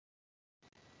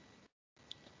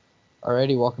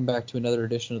Alrighty, welcome back to another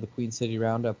edition of the Queen City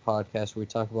Roundup podcast where we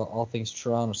talk about all things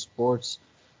Toronto sports.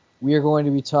 We are going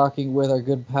to be talking with our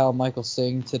good pal Michael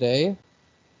Singh today.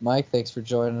 Mike, thanks for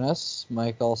joining us.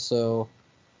 Mike also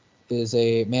is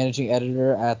a managing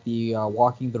editor at the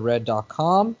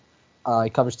WalkingTheRed.com. He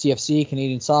covers TFC,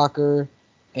 Canadian soccer,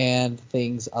 and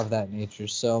things of that nature.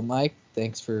 So, Mike,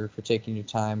 thanks for taking your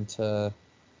time to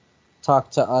talk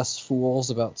to us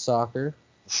fools about soccer.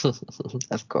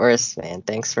 Of course, man.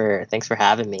 Thanks for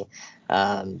having me.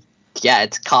 Yeah,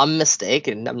 it's a common mistake,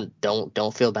 and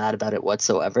don't feel bad about it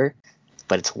whatsoever.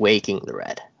 But it's waking the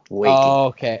red. Oh,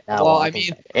 okay. Not Well, I walking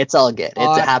mean, red. It's all good.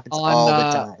 It happens all the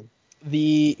time.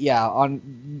 On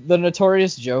the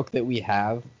notorious joke that we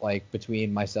have, like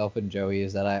between myself and Joey,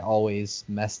 is that I always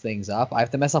mess things up. I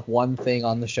have to mess up one thing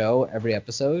on the show every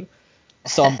episode.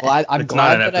 So I'm glad. It's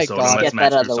not an episode unless get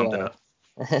Matt that out of screws the something way. up.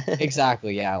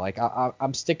 Exactly. Yeah. Like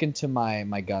I'm sticking to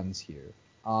my guns here.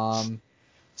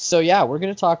 So yeah, we're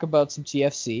gonna talk about some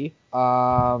TFC.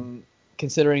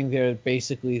 Considering they're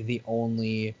basically the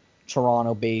only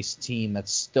Toronto-based team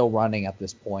that's still running at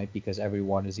this point because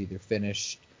everyone is either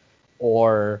finished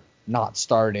or not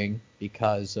starting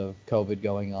because of COVID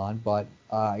going on. But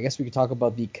I guess we could talk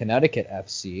about the Connecticut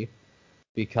FC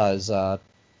because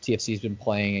TFC's been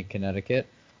playing in Connecticut.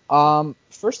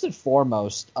 First and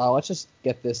foremost, let's just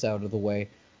get this out of the way.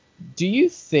 Do you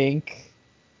think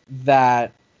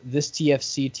that this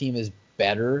TFC team is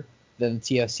better than the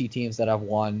TFC teams that have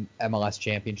won MLS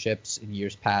championships in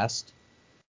years past?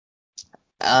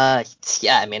 Yeah.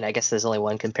 I mean, I guess there's only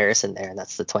one comparison there, and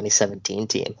that's the 2017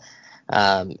 team.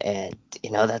 And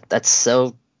that's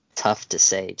so tough to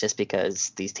say, just because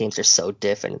these teams are so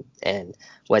different, and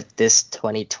what this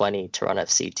 2020 Toronto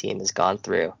FC team has gone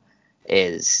through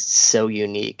is so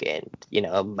unique, and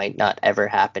might not ever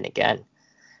happen again.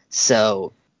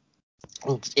 So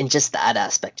in just that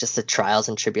aspect, just the trials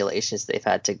and tribulations they've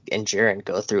had to endure and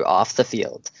go through off the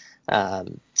field,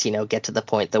 to get to the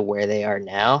point that where they are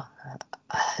now,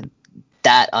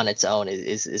 that on its own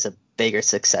is a bigger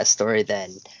success story than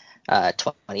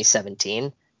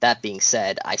 2017. That being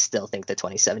said, I still think the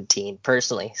 2017,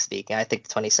 personally speaking, I think the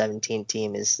 2017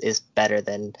 team is better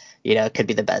than, could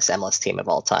be the best MLS team of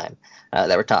all time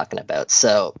that we're talking about.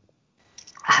 So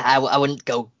I wouldn't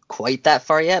go quite that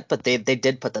far yet, but they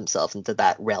did put themselves into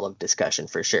that realm of discussion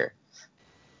for sure.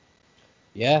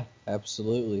 Yeah,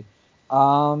 absolutely.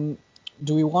 Do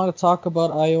we want to talk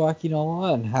about Ayo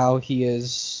Akinola and how he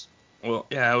is? Well,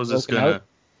 yeah, I was just broken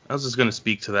out? gonna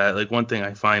speak to that. Like, one thing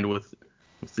I find with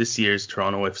this year's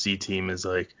Toronto FC team is,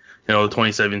 like, the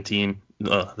 2017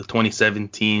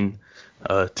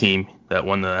 team that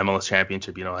won the MLS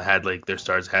championship. I had, like, their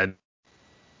stars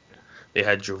they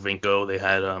had Jovinko, they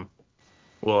had a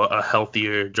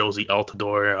healthier Josie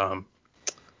Altidore,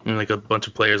 and like a bunch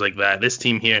of players like that. This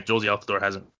team here, Josie Altidore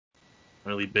hasn't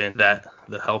really been the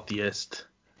healthiest,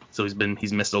 so he's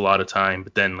missed a lot of time.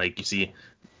 But then, like, you see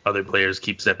other players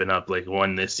keep stepping up. Like,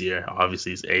 one this year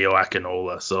obviously is Ayo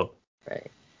Akinola. So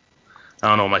Right. I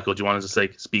don't know, Michael, do you want to just,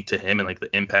 like, speak to him and, like, the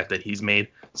impact that he's made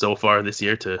so far this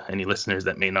year to any listeners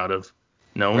that may not have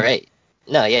known? Right.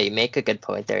 No, yeah, you make a good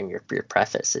point there in your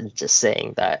preface, and just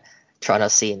saying that Toronto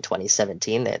C in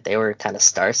 2017, they were kind of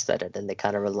star-studded, and they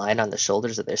kind of relied on the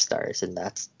shoulders of their stars, and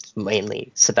that's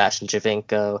mainly Sebastian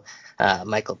Javinko,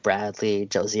 Michael Bradley,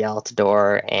 Josie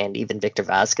Altidore, and even Victor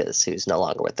Vasquez, who's no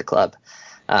longer with the club.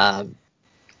 Um,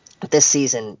 this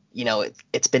season,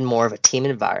 it's been more of a team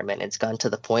environment. It's gone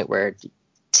to the point where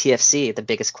TFC, the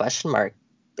biggest question mark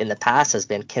in the past has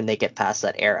been, can they get past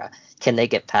that era? Can they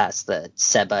get past the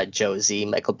Seba, Josie,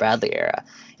 Michael Bradley era?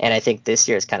 And I think this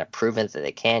year has kind of proven that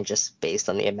they can, just based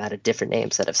on the amount of different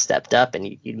names that have stepped up.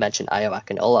 And you mentioned Ayo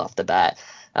Akinola off the bat.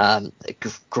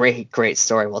 Great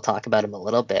story. We'll talk about him a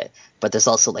little bit, but there's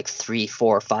also like 3,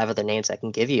 4, 5 other names I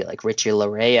can give you, like Richie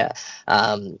Larea,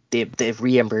 the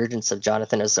reemergence of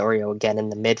Jonathan Osorio again in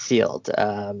the midfield.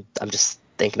 I'm just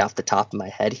thinking off the top of my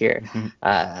head here.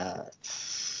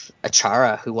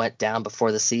 Achara, who went down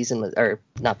before the season, or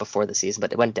not before the season,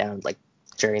 but it went down like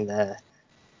during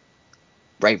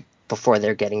right before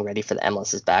they're getting ready for the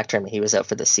MLS's back tournament. He was out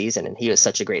for the season, and he was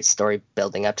such a great story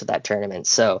building up to that tournament.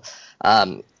 So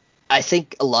I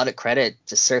think a lot of credit,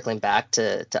 just circling back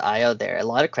to Ayo there, a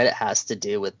lot of credit has to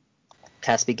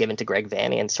be given to Greg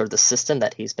Vanney and sort of the system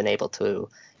that he's been able to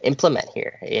implement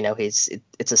here.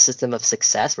 It's a system of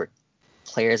success where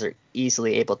players are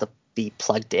easily able to be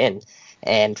plugged in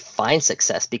and find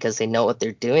success because they know what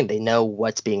they're doing. They know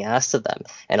what's being asked of them.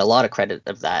 And a lot of credit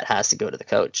of that has to go to the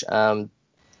coach. And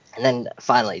then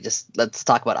finally, just let's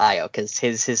talk about Ayo, because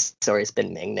his story has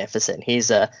been magnificent. He's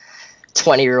a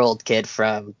 20-year-old kid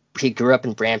he grew up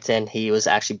in Brampton. He was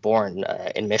actually born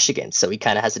in Michigan, so he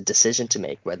kind of has a decision to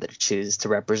make whether to choose to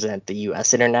represent the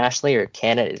U.S. internationally or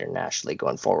Canada internationally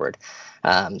going forward.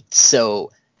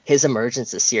 So his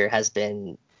emergence this year has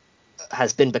been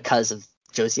because of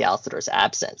Josie Altidor's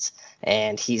absence,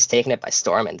 and he's taken it by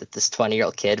storm. And that this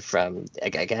 20-year-old kid from,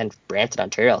 again, Brampton,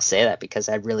 Ontario, I'll say that because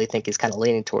I really think he's kind of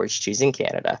leaning towards choosing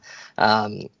Canada.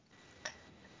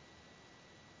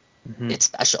 It's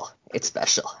special. It's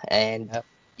special, and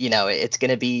it's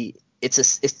going to be it's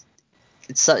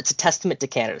a testament to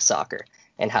Canada soccer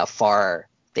and how far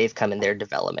they've come in their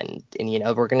development. And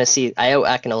we're going to see Io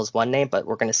Akinol is one name, but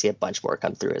we're going to see a bunch more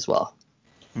come through as well.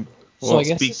 Well, So I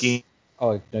guess speaking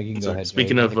no, you can go ahead.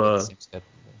 speaking Joey.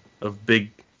 of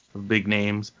big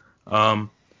names,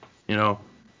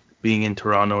 being in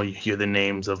Toronto, you hear the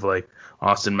names of like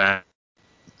Austin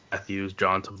Matthews,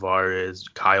 John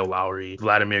Tavares, Kyle Lowry,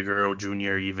 Vladimir Guerrero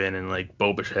Jr. even, and like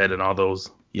Bo Bichette and all those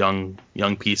young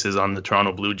pieces on the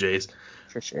Toronto Blue Jays.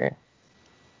 For sure.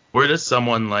 Where does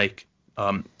someone like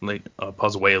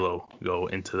Pozuelo go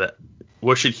into that?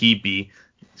 Where should he be?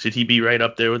 Should he be right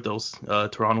up there with those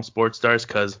Toronto sports stars?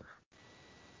 Because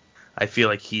I feel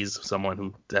like he's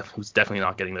someone who's definitely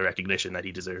not getting the recognition that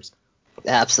he deserves.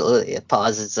 Absolutely.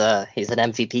 Paz is he's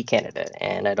an MVP candidate,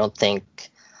 and I don't think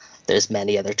there's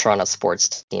many other Toronto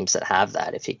sports teams that have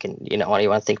that. If you can, when you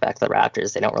want to think back to the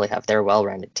Raptors, they don't really have their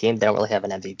well-rounded team. They don't really have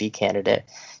an MVP candidate.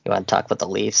 You want to talk about the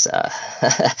Leafs?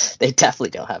 They definitely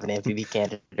don't have an MVP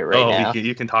candidate right now.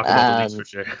 You can talk about the Leafs for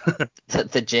sure.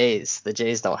 The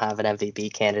Jays don't have an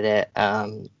MVP candidate.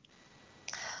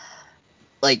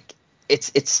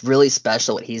 It's really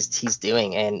special what he's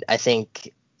doing, and I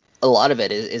think a lot of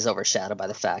it is overshadowed by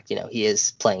the fact, he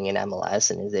is playing in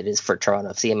MLS, and it is for Toronto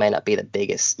FC. It might not be the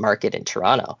biggest market in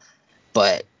Toronto,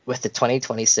 but with the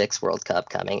 2026 World Cup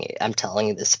coming, I'm telling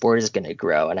you, the sport is going to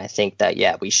grow, and I think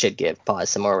that, we should give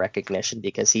Paz some more recognition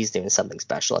because he's doing something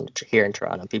special here in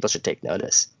Toronto. People should take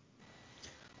notice.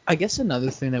 I guess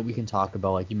another thing that we can talk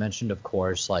about, like you mentioned, of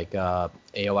course, like Ao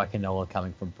Akinola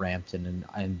coming from Brampton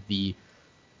and the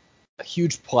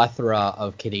huge plethora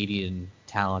of Canadian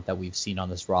talent that we've seen on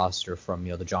this roster from,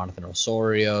 the Jonathan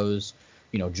Osorios,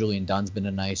 Julian Dunn's been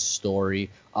a nice story.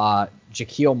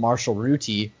 Jaquil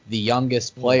Marshall-Ruti, the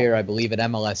youngest player, I believe, in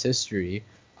MLS history,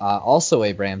 also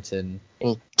a Brampton.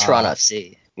 In Toronto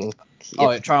FC.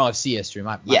 Toronto FC history.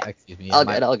 Excuse me. All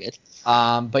good.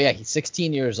 But yeah, he's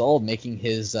 16 years old, making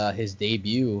his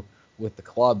debut with the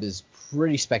club is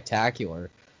pretty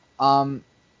spectacular.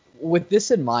 With this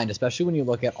in mind, especially when you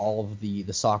look at all of the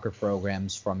soccer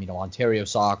programs from Ontario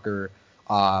Soccer,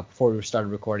 before we started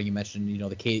recording, you mentioned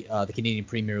the Canadian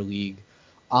Premier League.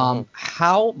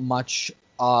 How much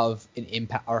of an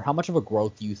impact or how much of a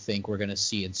growth do you think we're going to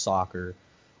see in soccer,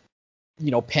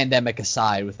 pandemic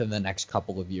aside, within the next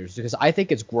couple of years? Because I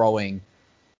think it's growing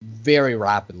very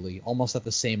rapidly, almost at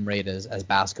the same rate as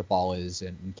basketball is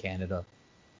in Canada.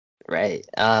 Right.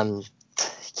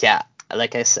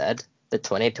 Like I said, the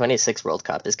 2026 World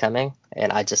Cup is coming,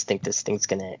 and I just think this thing's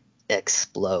going to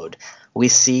explode. We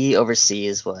see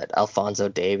overseas what Alphonso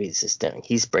Davies is doing.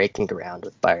 He's breaking ground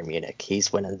with Bayern Munich.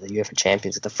 He's winning the UEFA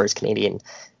Champions with the first Canadian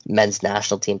men's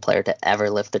national team player to ever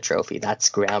lift the trophy. That's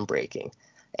groundbreaking.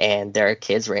 And there are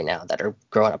kids right now that are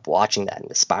growing up watching that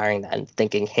and aspiring that and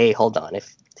thinking, hey, hold on,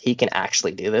 if he can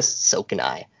actually do this, so can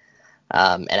I.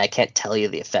 And I can't tell you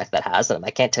the effect that has on them.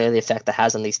 I can't tell you the effect that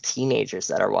has on these teenagers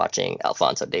that are watching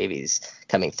Alphonso Davies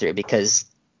coming through because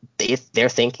they're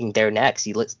thinking they're next.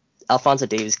 Alphonso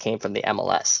Davies came from the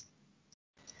MLS.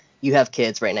 You have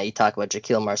kids right now. You talk about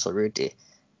Jaquil Marshall-Ruti.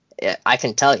 I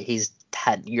can tell you he's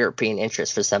had European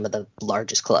interest for some of the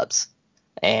largest clubs,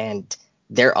 and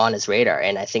they're on his radar.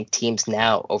 And I think teams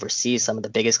now overseas, some of the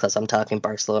biggest clubs, I'm talking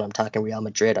Barcelona, I'm talking Real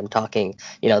Madrid, I'm talking,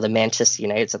 the Manchester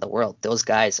Uniteds of the world. Those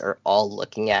guys are all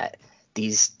looking at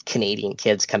these Canadian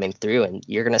kids coming through, and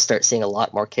you're going to start seeing a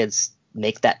lot more kids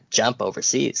make that jump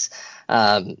overseas.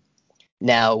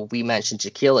 Now, we mentioned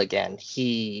Jaquil again.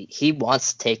 He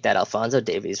wants to take that Alphonso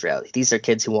Davies route. These are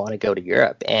kids who want to go to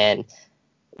Europe, and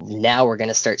now we're going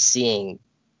to start seeing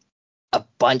a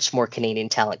bunch more Canadian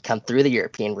talent come through the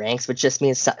European ranks, which just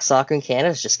means soccer in Canada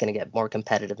is just going to get more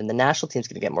competitive, and the national team's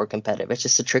going to get more competitive. It's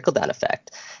just a trickle-down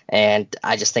effect, and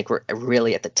I just think we're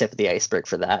really at the tip of the iceberg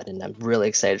for that, and I'm really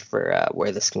excited for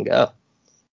where this can go.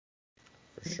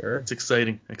 For sure. It's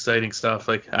exciting stuff.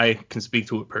 Like, I can speak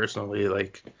to it personally.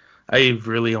 Like, I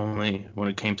really only, when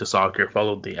it came to soccer,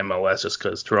 followed the MLS just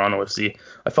because Toronto FC.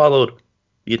 I followed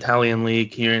the Italian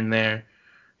league here and there,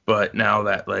 but now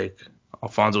that, like,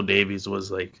 Alphonso Davies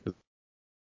was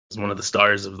one of the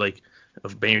stars of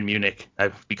Bayern Munich,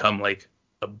 I've become like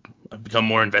I've become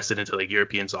more invested into like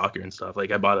European soccer and stuff.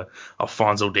 Like I bought a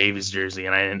Alfonso Davies jersey,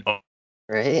 and I didn't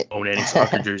Right? own any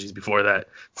soccer jerseys before that.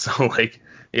 So like,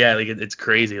 yeah, like it's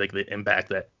crazy like the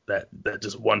impact that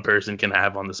just one person can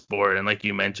have on the sport. And like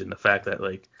you mentioned, the fact that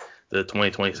like the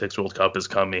 2026 World Cup is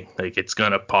coming, like it's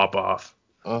gonna pop off.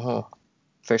 Uh-huh.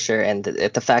 For sure. And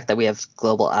the fact that we have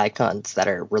global icons that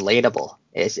are relatable,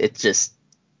 it's just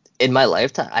in my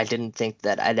lifetime, I didn't think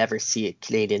that I'd ever see a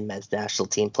Canadian men's national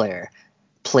team player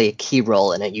play a key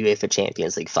role in a UEFA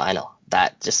Champions League final.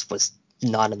 That just was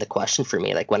not in the question for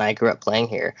me. Like when I grew up playing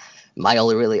here, my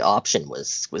only really option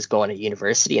was going to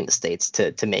university in the States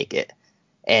to make it.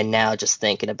 And now just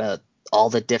thinking about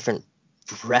all the different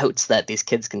routes that these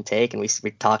kids can take, and let's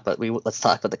talk about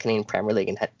the Canadian Premier League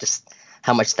and just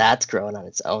how much that's growing on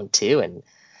its own too. And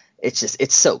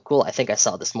it's so cool. I think I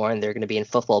saw this morning they're going to be in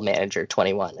Football Manager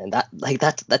 21, and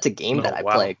that's a game that Oh I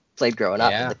wow. played growing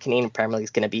up, and Yeah, the Canadian Premier League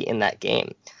is going to be in that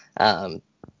game. Um,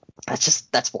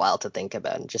 that's wild to think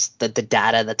about, and just the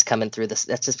data that's coming through this.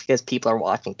 That's just because people are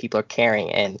watching, people are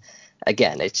caring, and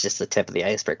again, it's just the tip of the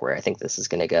iceberg where I think this is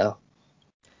going to go.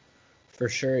 for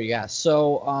sure. Yeah.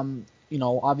 So,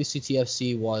 obviously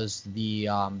TFC was the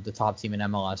top team in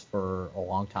MLS for a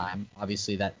long time.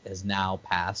 Obviously, that has now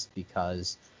passed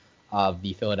because of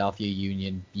the Philadelphia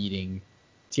Union beating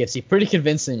TFC pretty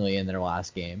convincingly in their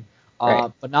last game.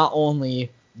 Right. But not only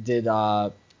did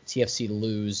TFC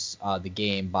lose the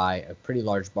game by a pretty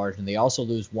large margin, they also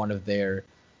lose one of their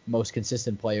most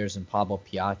consistent players in Pablo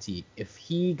Piatti. If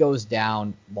he goes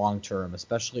down long term,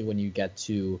 especially when you get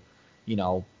to,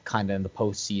 kind of in the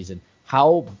postseason,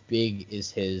 how big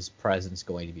is his presence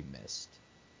going to be missed?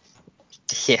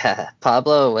 Yeah,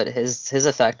 Pablo, what his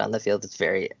effect on the field is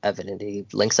very evident. He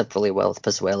links up really well with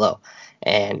Pozuelo,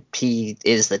 and he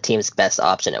is the team's best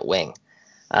option at wing.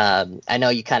 I know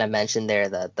you kind of mentioned there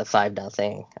the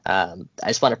 5-0. I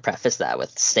just want to preface that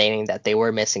with stating that they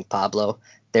were missing Pablo.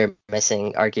 They're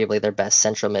missing arguably their best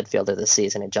central midfielder this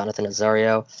season in Jonathan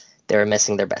Osorio. They were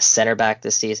missing their best center back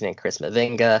this season in Chris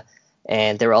Mavinga.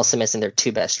 And they were also missing their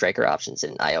two best striker options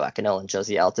in Ayo Akinola and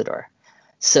Josie Altidore.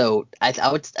 So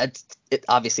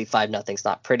obviously 5-0's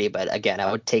not pretty, but again,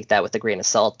 I would take that with a grain of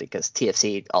salt because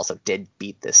TFC also did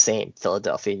beat the same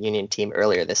Philadelphia Union team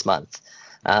earlier this month.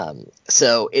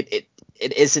 So it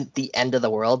isn't the end of the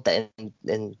world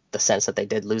in the sense that they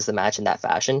did lose the match in that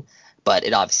fashion, but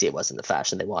it wasn't the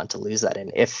fashion they wanted to lose that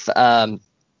in. If Now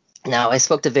I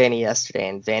spoke to Vanny yesterday,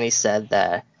 and Vanny said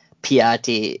that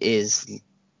Piatti is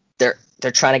they're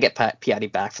trying to get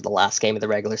Piatti back for the last game of the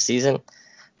regular season,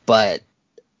 but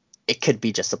it could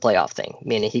be just a playoff thing,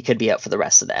 meaning he could be out for the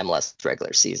rest of the MLS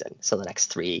regular season, so the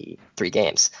next three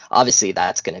games. Obviously,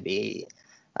 that's going to be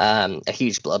a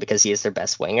huge blow because he is their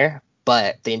best winger.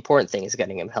 But the important thing is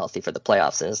getting him healthy for the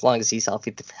playoffs, and as long as he's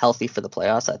healthy for the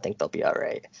playoffs, I think they'll be all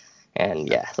right. And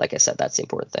yeah, like I said, that's the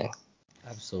important thing.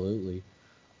 Absolutely.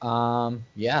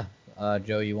 Yeah.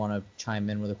 Joe, you want to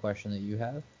chime in with a question that you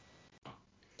have?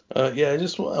 Yeah, I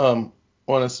just want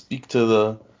to speak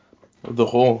to the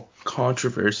whole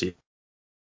controversy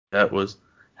that was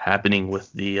happening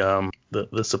with the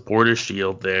supporter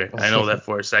shield there. I know that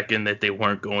for a second that they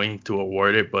weren't going to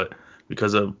award it, but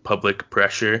because of public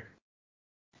pressure,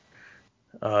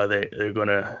 they're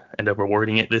gonna end up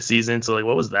awarding it this season. So like,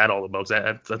 what was that all about?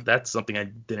 'Cause that's something I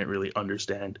didn't really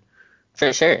understand.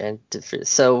 For sure. And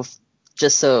so,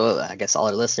 just so I guess all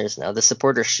our listeners know, the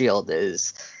Supporter Shield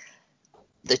is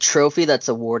the trophy that's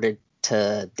awarded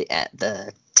to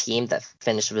the team that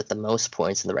finished with the most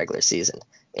points in the regular season.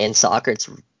 In soccer,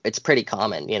 it's pretty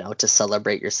common, to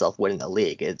celebrate yourself winning the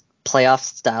league. Playoff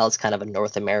style is kind of a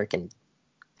North American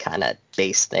kind of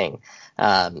base thing.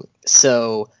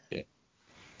 So Yeah.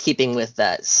 keeping with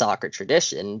that soccer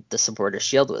tradition, the Supporter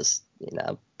Shield was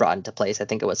brought into place. I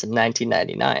think it was in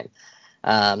 1999.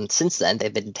 Since then,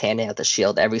 they've been handing out the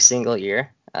shield every single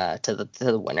year to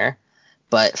the winner.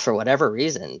 But for whatever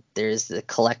reason, there's the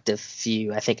collective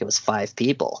few. I think it was 5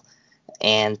 people,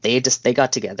 and they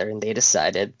got together and they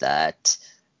decided that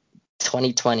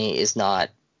 2020 is not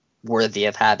worthy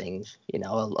of having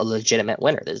a legitimate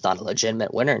winner. There's not a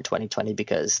legitimate winner in 2020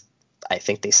 because I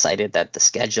think they cited that the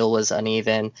schedule was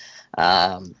uneven.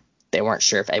 They weren't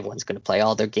sure if everyone's going to play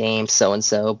all their games, so and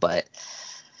so, but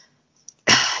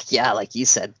yeah, like you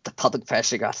said, the public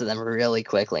pressure got to them really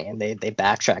quickly, and they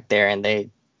backtracked there, and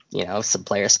some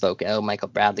players spoke out. Michael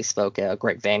Bradley spoke out.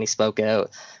 Greg Vanny spoke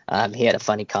out. He had a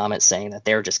funny comment saying that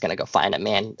they were just going to go find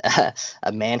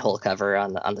a manhole cover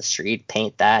on the street,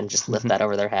 paint that, and just lift that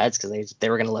over their heads because they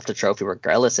were going to lift a trophy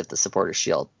regardless if the Supporters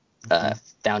Shield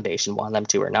Foundation wanted them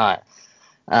to or not.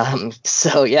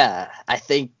 So yeah, I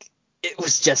think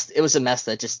it was a mess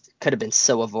that just could have been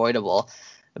so avoidable.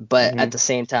 But at Hmm. the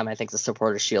same time, I think the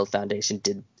Supporters Shield Foundation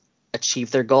did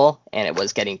achieve their goal, and it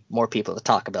was getting more people to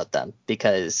talk about them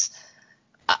because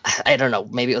I don't know,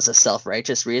 maybe it was a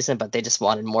self-righteous reason, but they just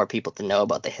wanted more people to know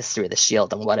about the history of the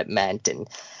Shield and what it meant and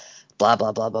blah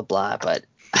blah blah blah blah. But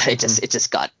Hmm. it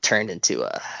just got turned into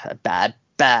a bad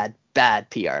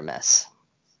PR mess.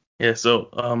 Yeah. So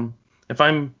if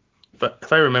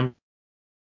I remember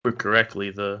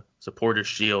correctly, the Supporters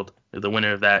Shield, the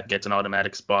winner of that gets an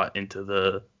automatic spot into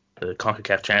the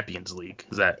CONCACAF Champions League.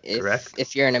 Is that correct?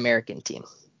 If you're an American team,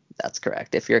 that's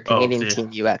correct. If you're a Oh, Canadian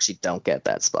team, you actually don't get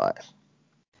that spot.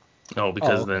 no, Oh,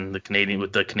 because okay. then the Canadian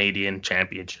with the Canadian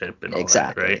Championship and all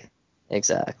that, right? Exactly.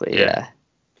 Exactly. Yeah. Yeah.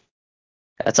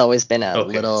 That's always been a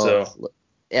Okay. little, So.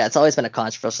 yeah, it's always been a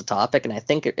controversial topic, and I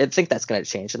think that's going to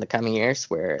change in the coming years.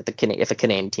 Where if a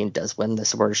Canadian team does win the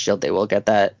Supporters Shield, they will get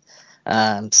that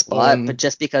Well, spot. But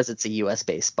just because it's a U.S.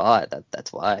 based spot,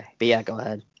 that's why. But yeah, go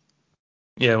ahead.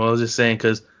 yeah. Well, I was just saying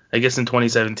because I guess in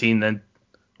 2017, then,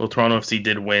 well, Toronto FC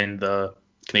did win the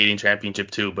Canadian Championship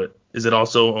too, but is it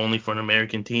also only for an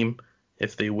American team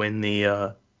if they win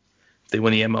the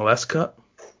MLS Cup?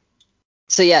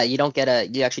 So yeah, you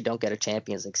actually don't get a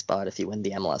Champions League spot if you win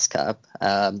the MLS Cup.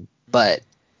 But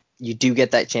you do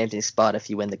get that Champions spot if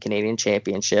you win the Canadian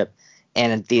Championship,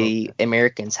 and the Okay.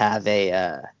 Americans have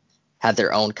their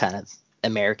own kind of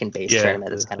American-based Yeah,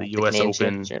 tournament. It's kind the of like the U.S. Canadian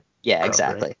Open Championship. Yeah, Cup, right?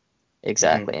 exactly, Hmm.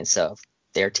 exactly. And so if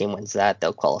their team wins that,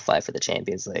 they'll qualify for the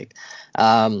Champions League.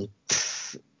 Um,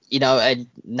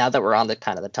 now that we're on the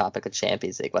kind of the topic of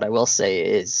Champions League, what I will say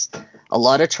is a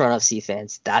lot of Toronto FC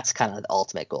fans, that's kind of the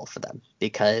ultimate goal for them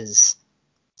because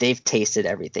they've tasted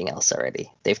everything else already.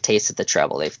 They've tasted the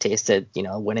treble. They've tasted,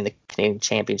 winning the Canadian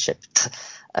Championship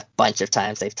a bunch of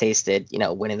times. They've tasted,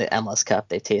 winning the MLS Cup.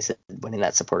 They've tasted winning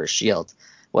that Supporters Shield.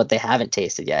 What they haven't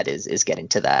tasted yet is getting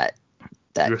to that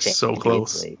You're so Champions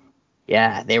close. League.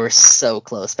 Yeah, they were so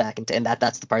close back into, and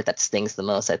that's the part that stings the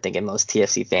most, I think, in most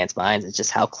TFC fans' minds is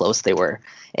just how close they were,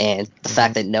 and the Hmm.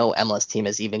 fact that no MLS team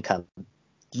has even come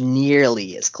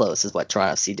nearly as close as what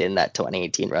Toronto FC did in that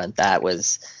 2018 run. That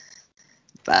was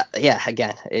yeah,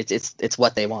 again, it's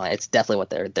what they want. It's definitely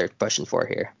what they're pushing for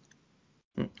here.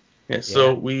 Yeah.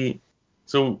 Yeah.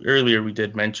 So earlier we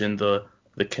did mention the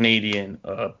Canadian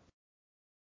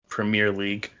Premier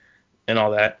League and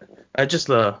all that. I just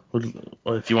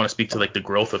if you want to speak to like the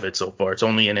growth of it so far, it's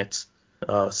only in its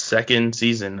second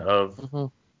season Hmm.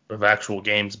 of actual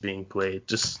games being played.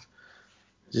 Just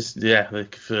yeah,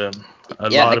 like a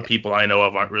Yeah, lot of people I know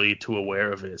of aren't really too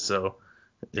aware of it. So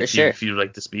for sure. if you'd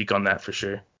like to speak on that for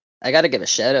sure. I got to give a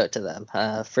shout out to them.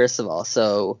 First of all,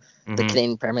 so the Hmm.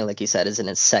 Canadian Premier League, like you said, is in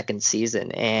its second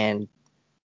season, and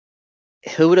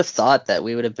who would have thought that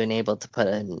we would have been able to put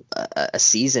in a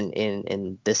season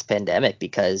in this pandemic?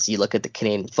 Because you look at the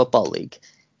Canadian Football League,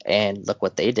 and look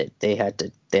what they did. They had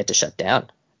to shut down.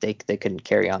 They couldn't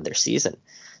carry on their season.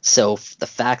 So the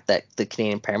fact that the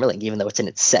Canadian Premier League, even though it's in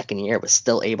its second year, was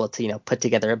still able to put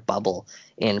together a bubble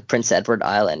in Prince Edward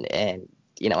Island and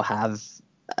have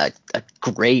a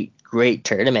great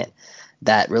tournament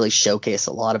that really showcased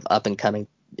a lot of up and coming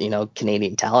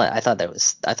Canadian talent. I thought that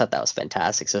was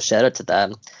fantastic. So shout out to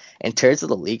them. In terms of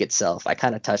the league itself, I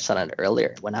kind of touched on it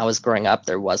earlier. When I was growing up,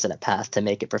 there wasn't a path to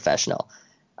make it professional,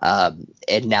 and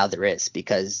now there is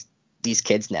because these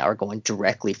kids now are going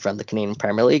directly from the Canadian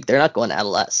Premier League. They're not going to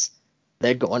MLS.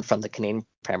 They're going from the Canadian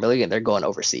Premier League and they're going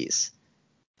overseas.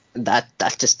 That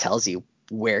just tells you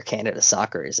where Canada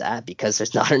soccer is at because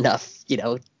there's not enough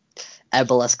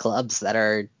MLS clubs that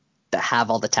have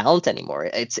all the talent anymore.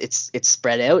 It's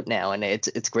spread out now, and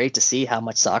it's great to see how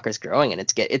much soccer is growing, and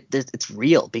it's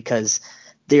real because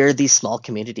there are these small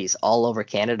communities all over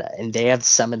Canada, and they have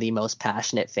some of the most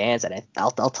passionate fans. And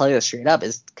I'll tell you straight up,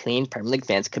 is Canadian Premier League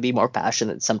fans could be more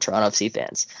passionate than some Toronto FC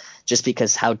fans, just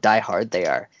because how diehard they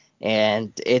are.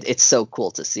 And it's so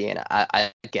cool to see. And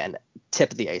I again,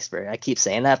 tip of the iceberg. I keep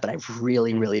saying that, but I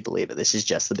really believe that this is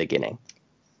just the beginning.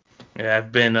 Yeah,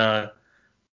 I've been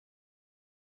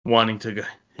wanting to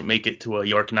make it to a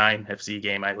York 9 FC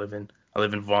game. I live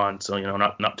in Vaughan, so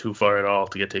not too far at all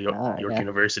to get to York Yeah,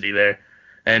 University there.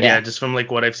 And yeah. yeah, just from like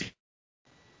what I've seen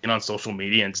on social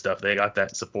media and stuff, they got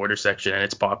that supporter section and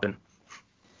it's popping.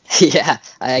 Yeah,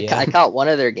 I Yeah. caught one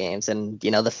of their games, and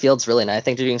the field's really nice. I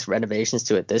think they're doing some renovations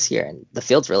to it this year, and the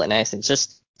field's really nice. And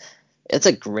it's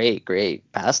a great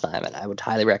pastime, and I would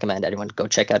highly recommend anyone go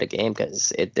check out a game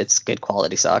because it's good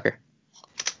quality soccer.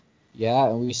 Yeah,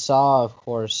 and we saw, of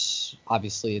course,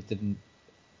 obviously it didn't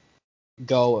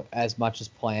go as much as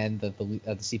planned that the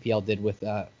CPL did with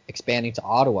expanding to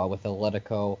Ottawa with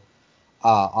Atletico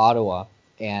Ottawa,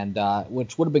 and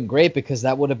which would have been great because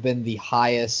that would have been the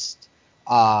highest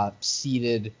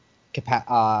seated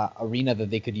arena that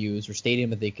they could use, or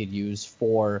stadium that they could use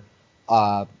for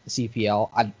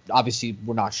CPL. Obviously,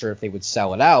 we're not sure if they would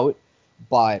sell it out,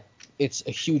 but it's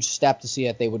a huge step to see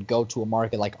that they would go to a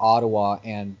market like Ottawa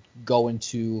and go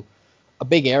into a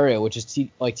big area, which is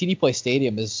TD Place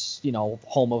Stadium is,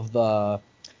 home of the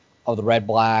Red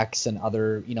Blacks and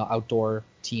other, outdoor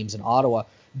teams in Ottawa.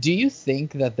 Do you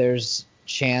think that there's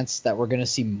chance that we're going to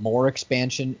see more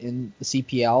expansion in the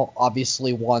CPL?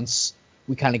 Obviously, once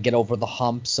we kind of get over the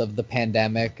humps of the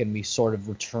pandemic and we sort of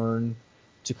return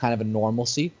to kind of a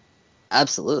normalcy.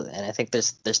 Absolutely, and I think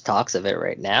there's talks of it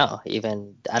right now.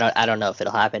 Even I don't know if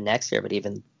it'll happen next year, but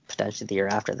even potentially the year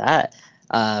after that.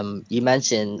 You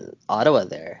mentioned Ottawa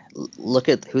there. Look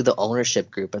at who the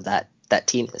ownership group of that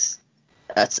team is.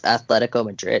 That's Atletico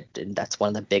Madrid, and that's one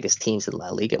of the biggest teams in La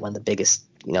Liga, one of the biggest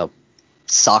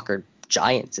soccer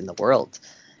giants in the world,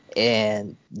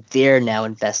 and they're now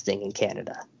investing in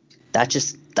Canada.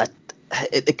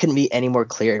 It couldn't be any more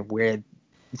clear where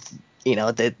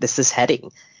this is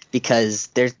heading, because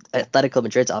there's Atletico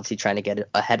Madrid's obviously trying to get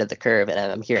ahead of the curve, and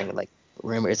I'm hearing like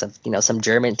rumors of some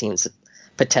German teams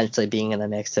potentially being in the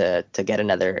mix to get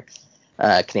another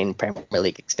Canadian Premier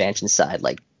League expansion side.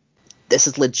 Like, this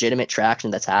is legitimate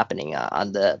traction that's happening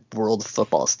on the world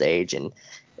football stage, and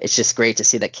it's just great to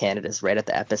see that Canada's right at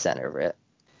the epicenter of it.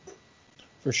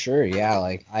 For sure, yeah.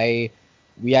 Like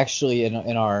we actually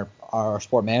in our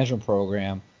sport management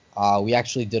program, we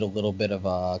actually did a little bit of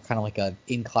a kind of like a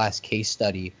in-class case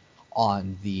study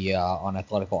on the on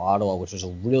Atletico Ottawa, which was a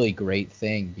really great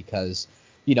thing because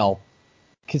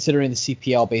considering the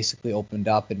CPL basically opened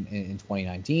up in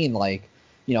 2019, like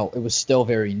it was still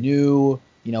very new.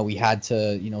 We had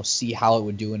to see how it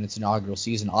would do in its inaugural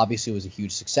season. Obviously, it was a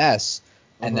huge success,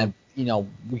 and then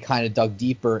we kind of dug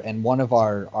deeper, and one of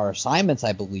our assignments,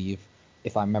 I believe,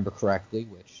 if I remember correctly,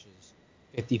 which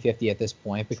is 50-50 at this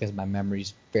point because my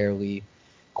memory's fairly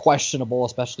questionable,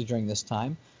 especially during this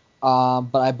time.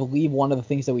 But I believe one of the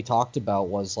things that we talked about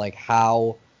was like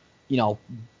how,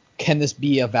 can this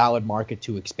be a valid market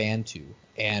to expand to?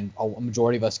 And a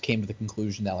majority of us came to the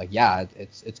conclusion that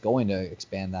it's going to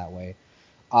expand that way.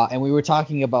 And we were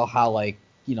talking about how the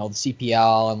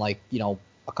CPL and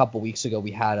a couple weeks ago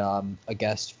we had a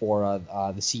guest for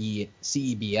the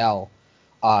CEBL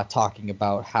talking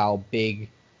about how big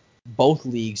both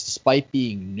leagues, despite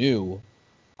being new,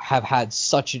 have had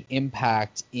such an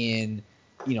impact in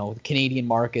the Canadian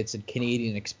markets and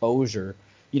Canadian exposure.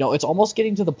 It's almost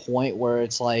getting to the point where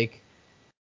it's like,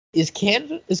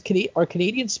 are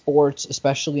Canadian sports,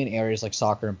 especially in areas like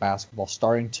soccer and basketball,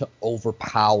 starting to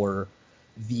overpower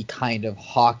the kind of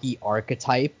hockey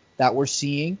archetype that we're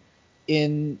seeing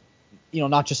in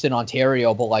not just in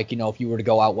Ontario, but if you were to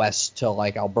go out west to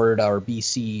Alberta or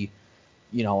BC,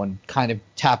 and kind of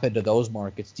tap into those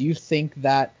markets? Do you think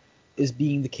that is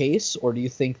being the case, or do you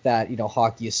think that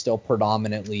hockey is still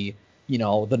predominantly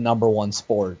the number one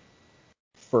sport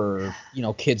for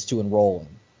kids to enroll in?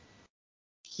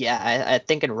 Yeah, I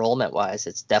think enrollment wise,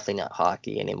 it's definitely not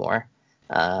hockey anymore,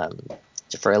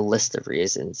 for a list of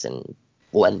reasons, and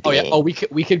one being,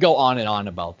 we could go on and on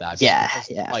about that.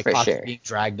 For hockey sure, being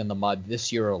dragged in the mud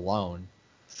this year alone.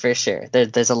 For sure,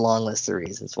 there's a long list of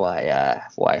reasons why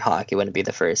hockey wouldn't be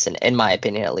the first, and in my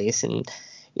opinion at least. And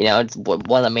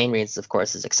one of the main reasons, of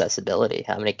course, is accessibility.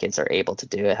 How many kids are able to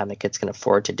do it? How many kids can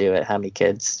afford to do it? How many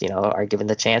kids are given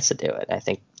the chance to do it? I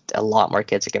think a lot more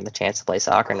kids are given the chance to play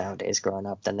soccer nowadays growing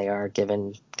up than they are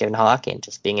given hockey, and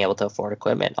just being able to afford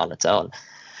equipment on its own.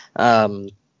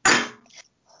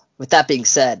 With that being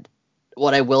said,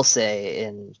 what I will say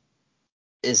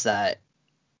is that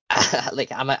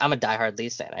I'm a diehard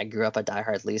Leafs fan. I grew up a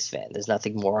diehard Leafs fan. There's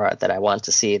nothing more that I want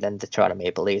to see than the Toronto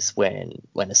Maple Leafs win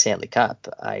a Stanley Cup.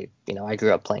 I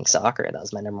grew up playing soccer. That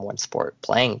was my number one sport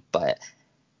playing, but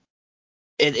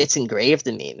it's engraved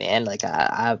in me, man. Like like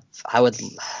I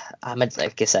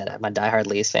said, I'm a diehard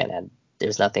Leafs fan, and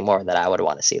there's nothing more that I would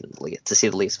want to see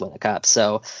the Leafs win a cup.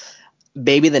 So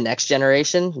maybe the next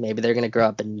generation, maybe they're going to grow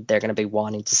up and they're going to be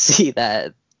wanting to see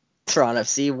that Toronto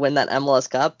FC win that MLS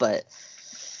Cup, but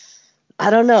I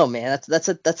don't know, man. That's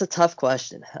a tough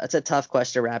question. That's a tough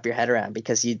question to wrap your head around,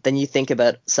 because you think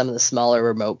about some of the smaller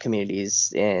remote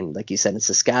communities in, like you said, in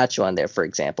Saskatchewan there, for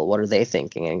example. What are they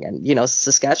thinking? And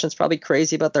Saskatchewan's probably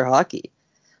crazy about their hockey.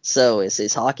 So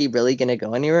is hockey really going to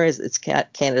go anywhere? It's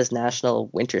Canada's national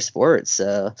winter sport.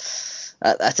 So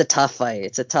that's a tough fight.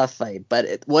 It's a tough fight.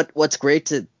 But what's great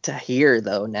to hear,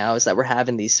 though, now is that we're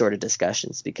having these sort of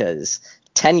discussions, because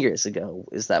 10 years ago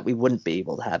is that we wouldn't be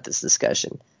able to have this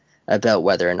discussion. about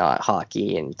whether or not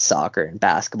hockey and soccer and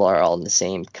basketball are all on the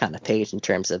same kind of page in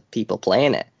terms of people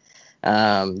playing it.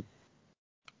 And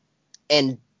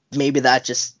maybe that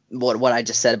just what I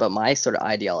just said about my sort of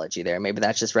ideology there, maybe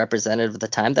that's just representative of the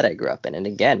time that I grew up in. And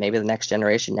again, maybe the next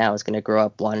generation now is going to grow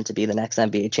up wanting to be the next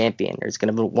NBA champion, or is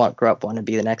going to grow up wanting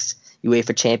to be the next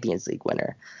UEFA Champions League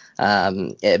winner.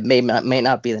 It may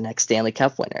not be the next Stanley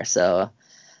Cup winner. So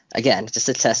again, just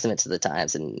a testament to the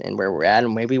times and where we're at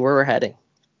and maybe where we're heading.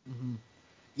 Mm-hmm.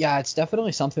 Yeah, it's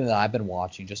definitely something that I've been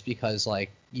watching, just because,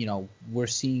 like, you know, we're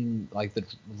seeing like the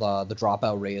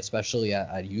dropout rate, especially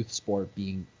at youth sport,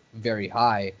 being very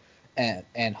high,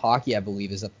 and hockey, I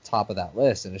believe, is at the top of that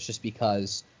list, and it's just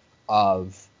because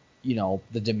of, you know,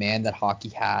 the demand that hockey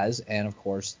has, and of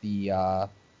course the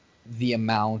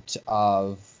amount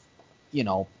of, you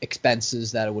know,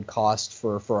 expenses that it would cost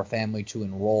for a family to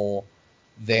enroll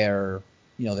their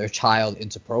child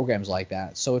into programs like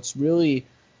that. So it's really,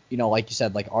 you know, like you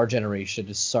said, like our generation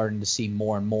is starting to see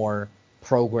more and more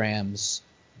programs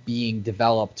being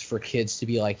developed for kids to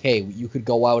be like, hey, you could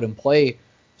go out and play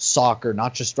soccer,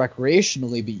 not just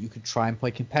recreationally, but you could try and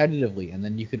play competitively. And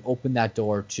then you could open that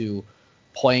door to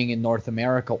playing in North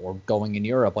America or going in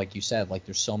Europe. Like you said, like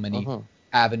there's so many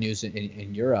avenues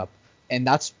in Europe. And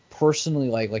that's personally,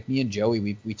 like me and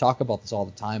Joey, we talk about this all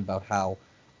the time about how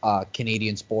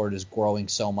Canadian sport is growing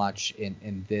so much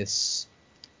in this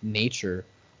nature.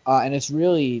 And it's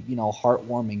really, you know,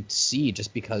 heartwarming to see,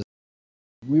 just because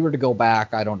we were to go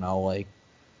back, I don't know, like,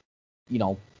 you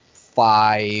know,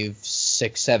 5,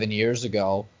 6, 7 years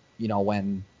ago, you know,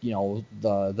 when, you know,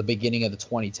 the beginning of the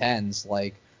 2010s,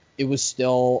 like, it was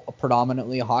still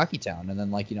predominantly a hockey town. And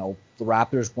then, like, you know, the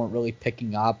Raptors weren't really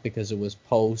picking up because it was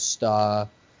post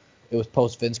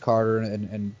Vince Carter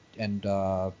and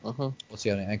what's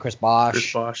the other name? And Chris Bosh.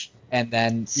 Chris Bosh. And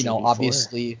then, you know,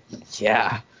 obviously,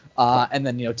 yeah. And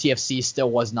then, you know, TFC still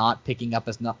was not picking up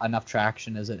enough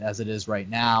traction as it is right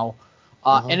now.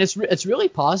 And it's really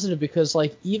positive because,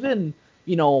 like, even,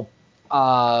 you know,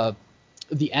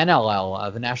 the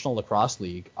NLL, the National Lacrosse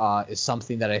League, is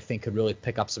something that I think could really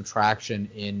pick up some traction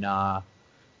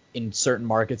in certain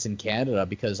markets in Canada,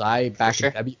 because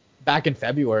back in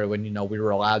February, when, you know, we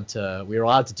were allowed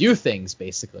to do things,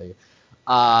 basically.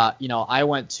 You know, I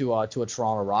went to a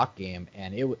Toronto Rock game,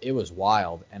 and it was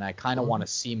wild, and I kind of want to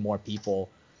see more people,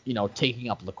 you know, taking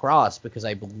up lacrosse, because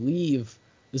I believe,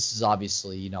 this is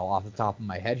obviously, you know, off the top of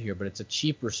my head here, but it's a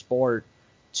cheaper sport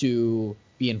to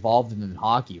be involved in than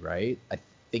hockey, right? I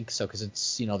think so, because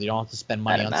it's, you know, you don't have to spend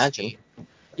money on skates.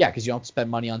 Yeah, because you don't have to spend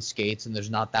money on skates, and there's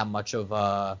not that much of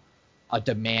a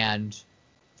demand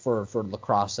for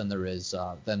lacrosse than there is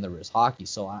hockey.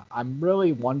 So I'm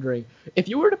really wondering, if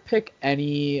you were to pick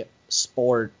any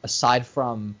sport aside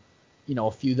from, you know,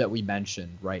 a few that we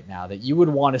mentioned right now, that you would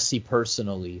want to see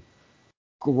personally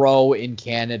grow in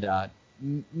Canada,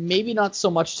 maybe not so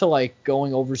much to, like,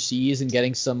 going overseas and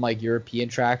getting some, like, European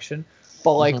traction,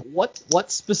 but, like,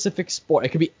 what specific sport? It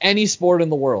could be any sport in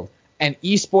the world, and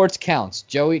esports counts.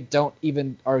 Joey, don't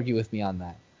even argue with me on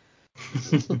that.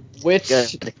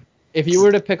 If you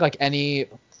were to pick, like, any,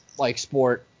 like,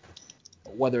 sport,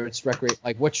 whether it's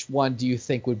like, which one do you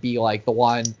think would be, like, the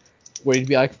one where you'd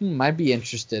be like, I'd be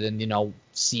interested in, you know,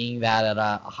 seeing that at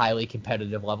a highly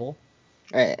competitive level?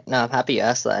 Right. No, I'm happy you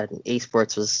asked that.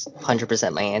 Esports was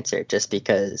 100% my answer, just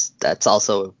because that's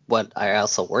also what I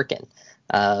also work in.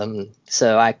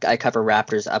 So I cover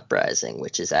Raptors Uprising,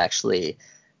 which is actually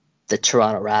the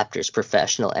Toronto Raptors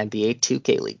professional NBA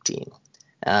 2K League team.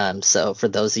 So for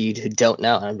those of you who don't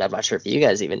know, I'm not sure if you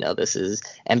guys even know, this is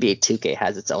NBA 2K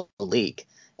has its own league,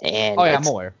 and I'm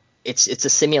aware. It's a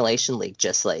simulation league,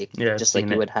 just like you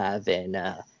would have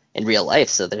in real life.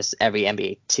 So there's every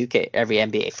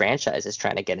NBA franchise is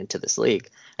trying to get into this league.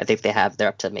 I think they're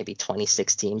up to maybe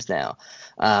 26 teams now,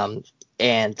 and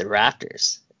the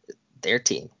Raptors, their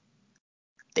team,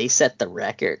 they set the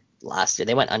record last year.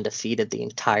 They went undefeated the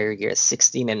entire year,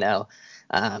 16-0.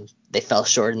 They fell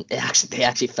short. They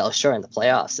actually fell short in the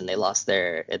playoffs, and they lost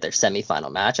their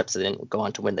semifinal matchup, so they didn't go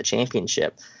on to win the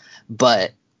championship.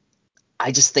 But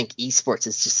I just think esports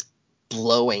is just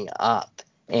blowing up,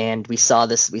 and we saw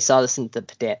this in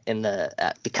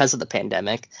the because of the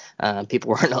pandemic.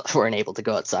 People weren't able to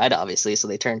go outside, obviously, so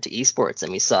they turned to esports,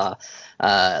 and we saw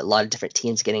a lot of different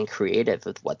teams getting creative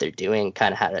with what they're doing,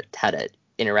 kind of how to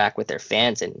interact with their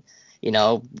fans. And, you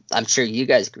know, I'm sure you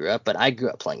guys grew up, but I grew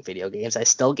up playing video games. I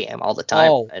still game all the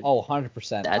time.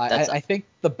 100%. I think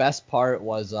the best part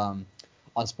was on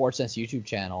Sportsnet's YouTube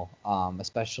channel,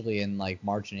 especially in, like,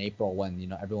 March and April, when, you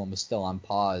know, everyone was still on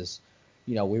pause.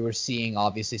 You know, we were seeing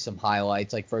obviously some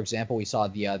highlights. Like, for example, we saw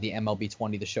the MLB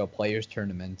 20 The Show Players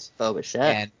Tournament. Oh, shit.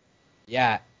 And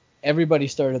yeah, everybody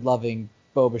started loving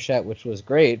Bo Bichette, which was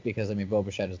great because I mean Bo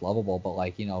Bichette is lovable, but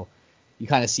like you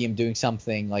kind of see him doing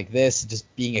something like this, just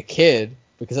being a kid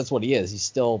because that's what he is. He's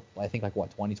still I think like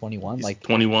what 2021, He's like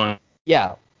 21.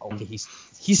 yeah, okay,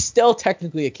 he's still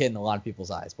technically a kid in a lot of people's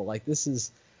eyes, but like this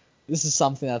is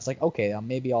something that's like okay,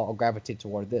 maybe I'll gravitate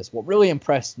toward this. What really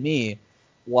impressed me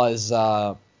was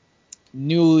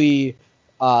newly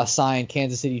signed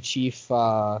Kansas City Chief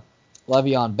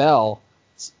Le'Veon Bell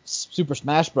Super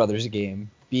Smash Brothers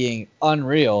game being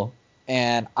unreal,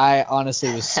 and I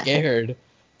honestly was scared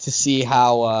to see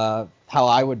how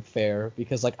I would fare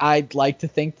because like I'd like to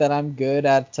think that I'm good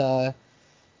at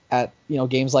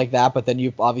games like that, but then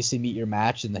you obviously meet your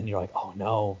match and then you're like oh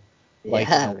no, like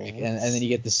Yeah, man. and then you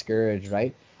get discouraged,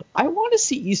 right? I want to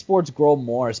see esports grow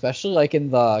more, especially like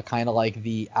in the kind of like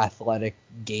the athletic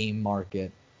game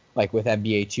market, like with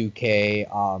NBA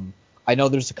 2K. I know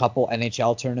there's a couple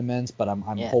NHL tournaments, but I'm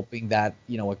Yeah. hoping that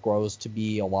it grows to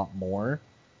be a lot more,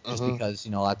 just Mhm.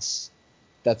 because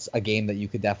that's a game that you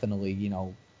could definitely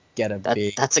get a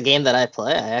big. That's a game that I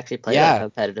play. I actually play Yeah.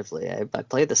 that competitively. I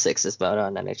play the sixes mode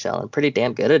on NHL. I'm pretty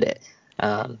damn good at it.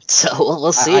 So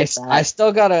we'll see if that I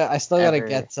still gotta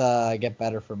ever- get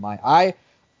better for mine.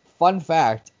 Fun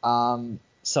fact.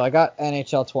 So I got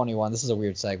NHL 21. This is a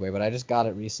weird segue, but I just got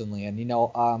it recently, and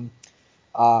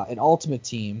in Ultimate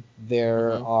Team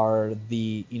there Mhm. are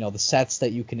the sets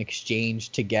that you can exchange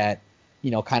to get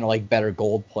kind of like better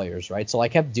gold players, right? So I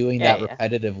kept doing that Yeah.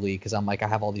 repetitively because I'm like I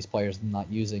have all these players I'm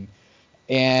not using,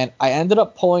 and I ended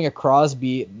up pulling a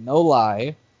Crosby, no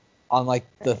lie, on like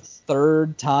the Nice.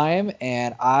 third time,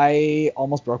 and I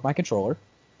almost broke my controller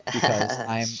because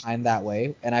I'm that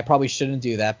way, and I probably shouldn't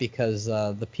do that because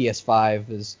the PS5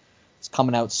 is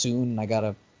coming out soon, and I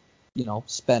gotta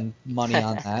spend money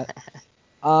on that.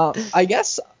 I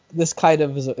guess this kind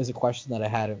of is a question that I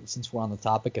had since we're on the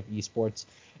topic of esports.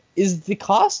 Is the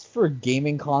cost for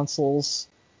gaming consoles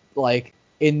like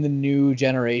in the new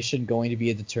generation going to be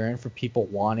a deterrent for people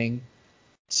wanting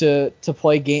to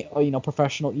play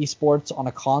professional esports on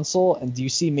a console? And do you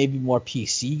see maybe more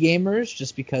PC gamers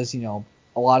just because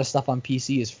a lot of stuff on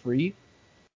PC is free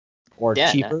or Yeah,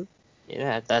 no, cheaper?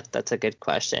 that's a good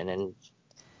question. And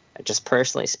just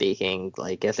personally speaking,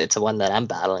 like if it's one that I'm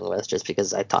battling with, just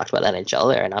because I talked about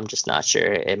NHL there, and I'm just not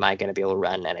sure am I going to be able to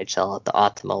run NHL at the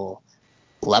optimal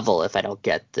level if I don't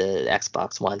get the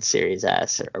Xbox One Series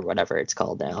S or whatever it's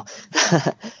called now.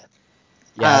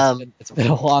 Yeah, it's been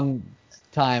a long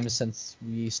time since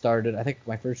we started. I think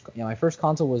my first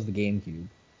console was the GameCube.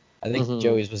 I think Mhm.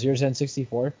 Joey's was yours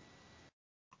N64.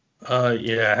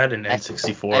 Yeah, I had an I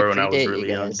N64 when I was predate you really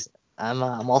young. guys. I'm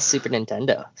all Super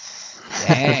Nintendo.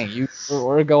 Dang,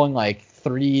 we're going like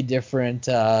three different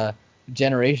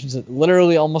generations,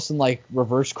 literally almost in like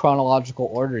reverse chronological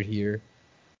order here.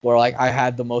 Where like I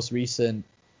had the most recent,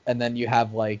 and then you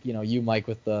have like you Mike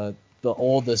with the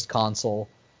oldest console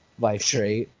by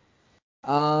straight.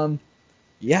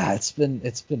 Yeah, it's been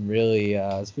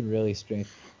really strange.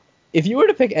 If you were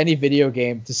to pick any video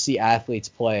game to see athletes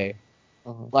play,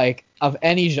 Mhm. like of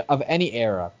any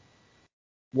era,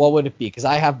 what would it be? Because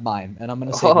I have mine, and I'm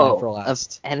gonna save mine for Of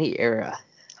last. any era.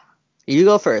 You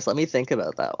go first. Let me think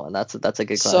about that one. That's a good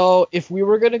question. So if we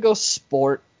were gonna go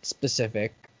sport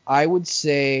specific, I would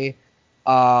say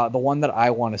the one that I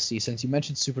want to see, since you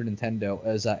mentioned Super Nintendo,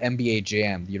 is NBA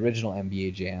Jam, the original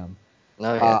NBA Jam.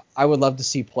 Oh yeah. I would love to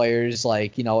see players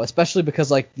like especially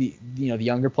because like the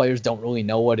younger players don't really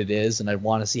know what it is, and I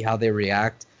want to see how they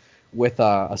react with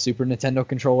a Super Nintendo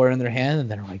controller in their hand, and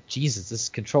they're like, Jesus, this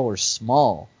controller's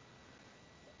small,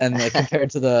 and like compared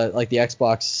to the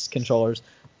Xbox controllers.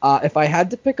 If I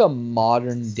had to pick a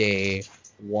modern day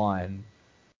one,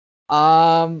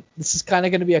 this is kind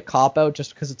of going to be a cop out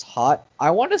just because it's hot.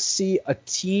 I want to see a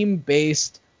team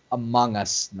based Among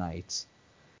Us night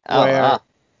Oh where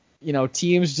wow.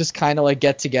 teams just kind of like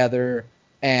get together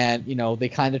and they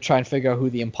kind of try and figure out who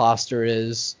the imposter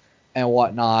is and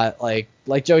whatnot. Like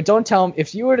Joey, don't tell him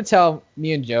if you were to tell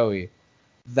me and Joey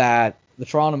that the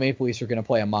Toronto Maple Leafs are going to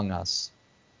play Among Us,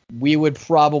 we would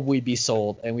probably be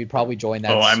sold and we'd probably join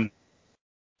that. Oh, I'm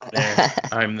there.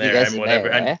 I'm You there. guys I'm are whatever.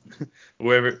 there,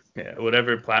 eh?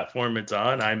 Whatever platform it's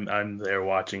on. I'm there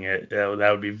watching it. That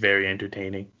would be very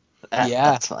entertaining.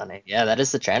 Yeah. That's funny. Yeah, that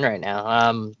is the trend right now.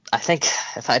 I think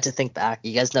if I had to think back,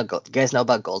 you guys know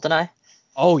about GoldenEye?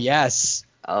 Oh yes.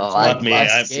 Oh, That's one I'd of the Not me. love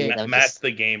best to I'm see games. them Matt's just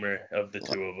the gamer of the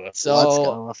two of us. let's So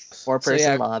go. so Four-person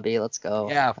yeah, lobby, let's go.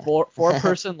 yeah, four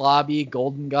person lobby,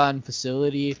 golden gun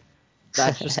facility.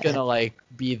 That's just gonna like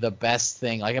be the best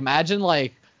thing. Like imagine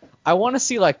like I want to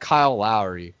see like Kyle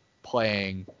Lowry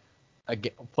playing a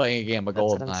game of That's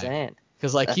what I'm GoldenEye. saying.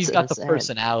 because like That's he's got the insane.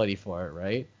 personality for it,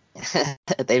 right?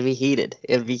 They'd be heated.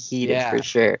 It'd be heated for Yeah.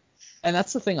 sure. And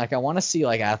that's the thing. Like I want to see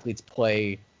like athletes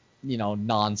play,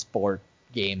 non-sport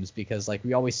games because like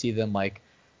we always see them like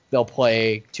they'll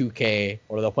play 2K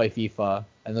or they'll play FIFA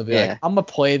and they'll be like, Yeah. I'm gonna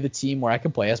play the team where I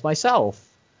can play as myself.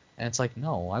 And it's like,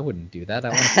 no, I wouldn't do that.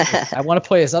 I want to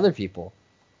play as other people.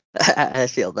 I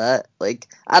feel that. Like,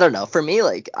 I don't know. For me,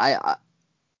 like, I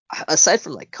aside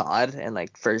from like COD and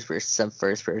like some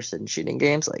first person shooting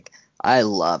games, like I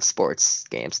love sports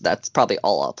games. That's probably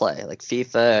all I'll play. Like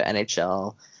FIFA,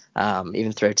 NHL,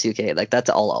 even throw 2K. Like that's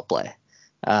all I'll play.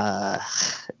 Uh,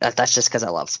 that's just because I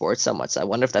love sports so much. I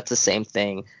wonder if that's the same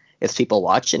thing if people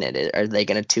watching it. Are they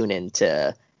going to tune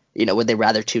into, would they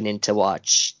rather tune in to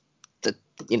watch the,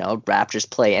 Raptors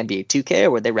play NBA 2K,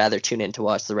 or would they rather tune in to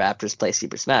watch the Raptors play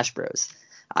Super Smash Bros?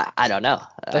 I don't know.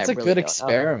 I That's a really good don't know.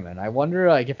 experiment. I wonder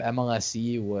like if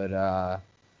MLSE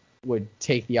would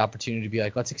take the opportunity to be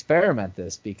like, let's experiment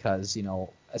this because,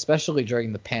 especially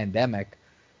during the pandemic,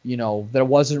 there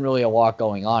wasn't really a lot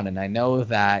going on. And I know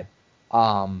that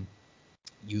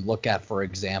you look at, for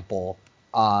example,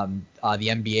 the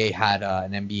NBA had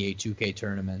an NBA 2K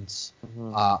tournaments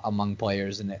among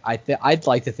players, and I'd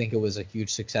like to think it was a huge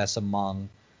success among,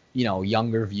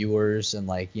 younger viewers and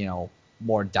like,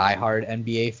 more diehard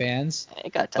NBA fans.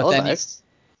 It got But then televised.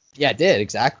 yeah, it did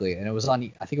exactly, and it was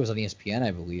on. I think it was on ESPN, I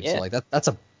believe. Yeah. So like that's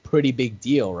a pretty big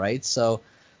deal, right? So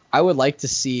I would like to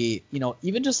see,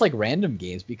 even just like random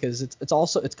games because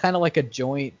it's kind of like a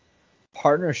joint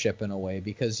partnership in a way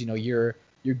because you're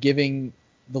giving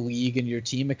the league and your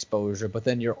team exposure, but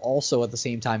then you're also at the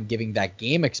same time giving that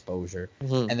game exposure,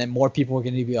 and then more people are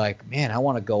going to be like, man, I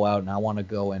want to go out and I want to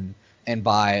go and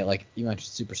buy, like you mentioned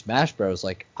Super Smash Bros.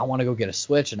 Like I want to go get a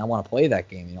Switch and I want to play that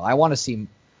game. I want to see.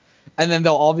 And then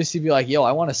they'll obviously be like, yo,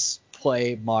 I want to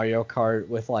play Mario Kart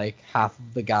with like half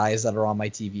of the guys that are on my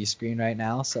TV screen right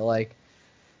now. So like,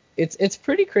 it's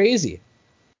pretty crazy.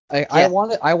 I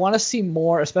want to see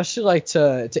more, especially like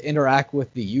to interact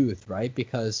with the youth, right?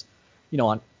 Because,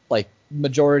 on like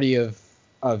majority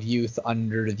of youth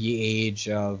under the age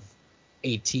of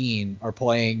 18 are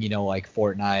playing, like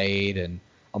Fortnite and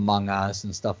Among Us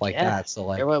and stuff like that. So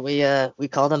like, They're what we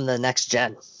call them, the next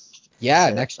gen. yeah,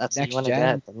 So next that's what you want to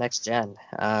gen. get, the next gen.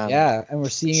 Yeah, and we're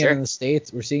seeing it sure. in the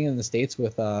States. We're seeing it in the States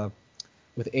with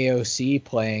AOC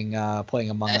playing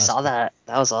Among I Us. saw that.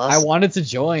 That was I awesome. wanted to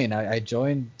join. I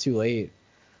joined too late.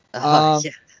 Yeah.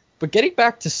 But getting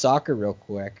back to soccer real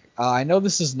quick, I know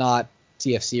this is not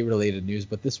TFC related news,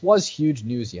 but this was huge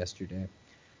news yesterday,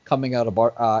 coming out of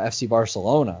FC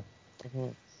Barcelona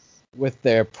Mhm. with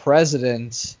their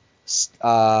president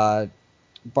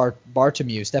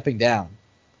Bartomeu stepping down.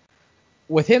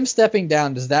 With him stepping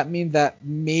down, does that mean that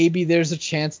maybe there's a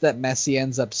chance that Messi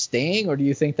ends up staying, or do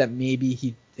you think that maybe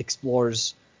he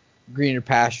explores greener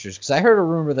pastures? Because I heard a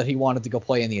rumor that he wanted to go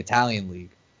play in the Italian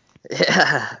league,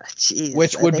 Yeah. Jeez.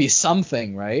 which I would think, be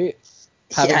something, right?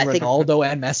 yeah, Having I think. Ronaldo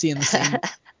and Messi in the same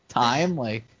time,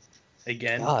 like,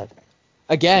 Again. God.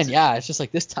 Again, yeah, it's just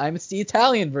like this time it's the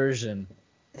Italian version.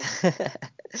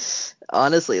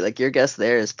 Honestly, like your guess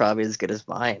there is probably as good as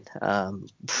mine.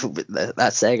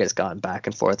 That saga's gone back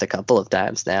and forth a couple of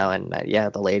times now, and yeah,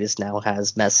 the latest now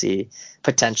has Messi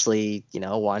potentially,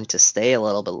 wanting to stay a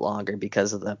little bit longer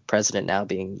because of the president now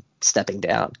stepping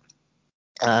down.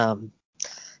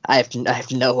 I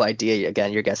have no idea.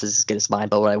 Again, your guess is as good as mine.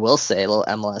 But what I will say, a little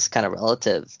MLS kind of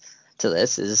relative to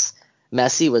this, is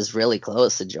Messi was really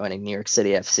close to joining New York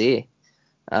City FC.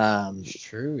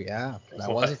 True, yeah.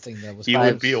 That was a thing that was He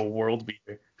close. would be a world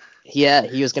beater. Yeah,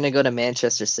 he was going to go to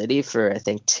Manchester City for I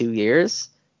think 2 years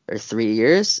or 3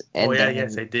 years, Oh and yeah,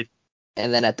 yes, then I did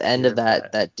at the end hear of about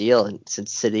that. that deal, and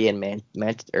since City and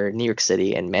or New York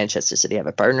City and Manchester City have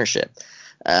a partnership,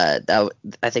 I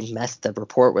think the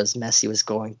report was Messi was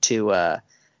going to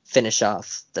finish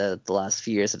off the last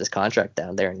few years of his contract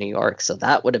down there in New York. So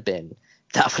that would have been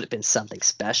something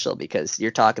special because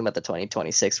you're talking about the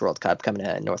 2026 World Cup coming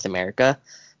to North America.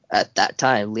 At that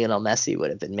time, Lionel Messi would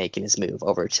have been making his move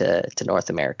over to North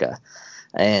America,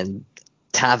 and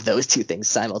to have those two things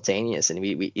simultaneous. And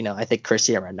we I think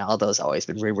Cristiano Ronaldo's always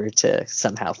been rumored to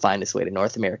somehow find his way to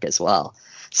North America as well.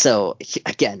 So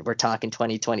again, we're talking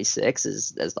 2026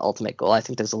 as the ultimate goal. I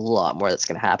think there's a lot more that's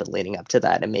going to happen leading up to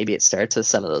that, and maybe it starts with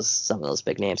some of those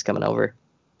big names coming over.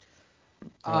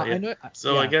 I Yeah. know.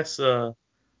 So I Yeah. guess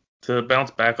to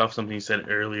bounce back off something you said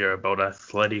earlier about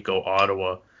Atletico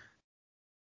Ottawa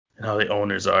and how the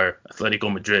owners are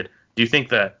Atletico Madrid, do you think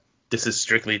that this is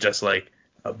strictly just like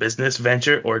a business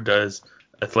venture, or does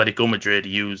Atletico Madrid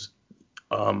use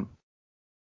um,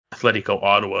 Atletico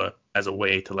Ottawa as a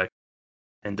way to like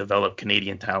and develop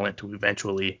Canadian talent to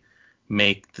eventually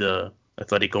make the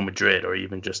Atletico Madrid or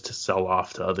even just to sell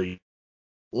off to other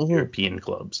European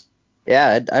clubs.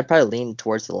 Yeah, I'd probably lean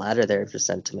towards the latter there for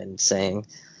sentiment, saying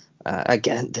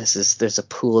again, there's a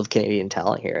pool of Canadian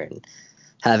talent here, and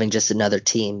having just another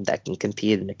team that can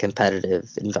compete in a competitive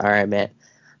environment.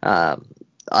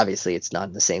 Obviously, it's not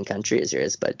in the same country as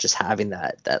yours, but just having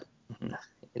that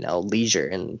leisure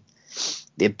and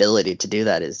the ability to do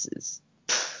that is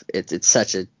it's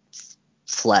such a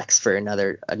flex for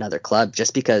another club.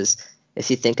 Just because if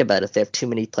you think about it, if they have too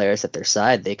many players at their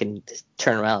side, they can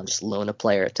turn around and just loan a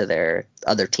player to their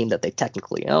other team that they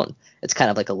technically own. It's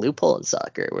kind of like a loophole in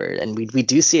soccer, and we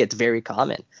do see it's very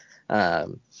common.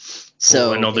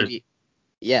 So I know maybe,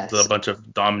 there's a bunch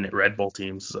of dominant Red Bull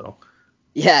teams, so.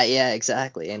 Yeah,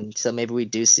 exactly. And so maybe we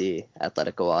do see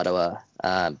Atletico Ottawa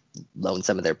loan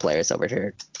some of their players over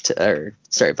here,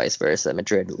 vice versa.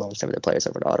 Madrid loan some of their players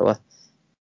over to Ottawa.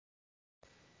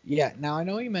 Yeah, now I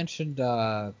know you mentioned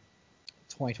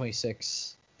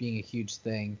 2026 being a huge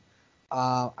thing.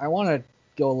 I want to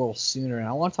go a little sooner, and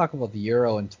I want to talk about the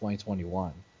Euro in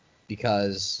 2021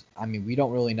 because, I mean, we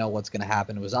don't really know what's going to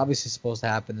happen. It was obviously supposed to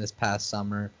happen this past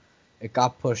summer. It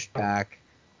got pushed back.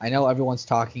 I know everyone's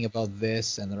talking about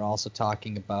this, and they're also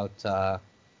talking about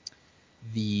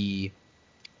the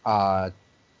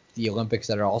Olympics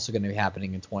that are also going to be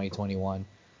happening in 2021.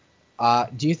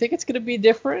 Do you think it's going to be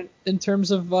different in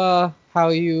terms of how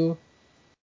you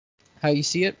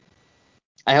see it?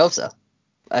 I hope so,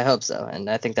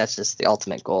 and I think that's just the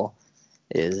ultimate goal.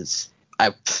 Is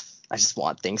I just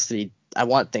want things to be. I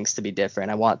want things to be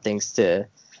different. I want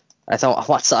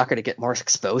soccer to get more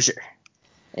exposure.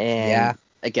 And yeah.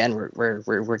 Again,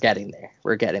 we're getting there.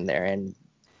 We're getting there, and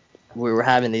we're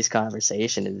having these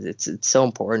conversations. It's so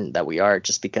important that we are,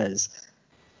 just because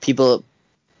people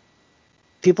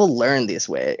learn this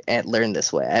way.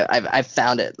 I've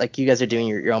found it. Like, you guys are doing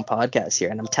your own podcast here,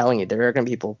 and I'm telling you, there are going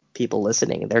to be people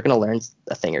listening, and they're going to learn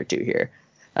a thing or two here.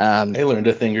 They learned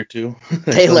a thing or two.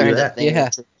 They learned a thing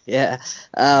or two. Yeah.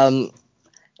 And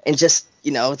just,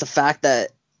 the fact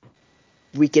that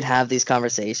we could have these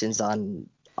conversations on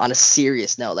a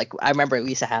serious note. Like, I remember we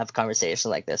used to have conversations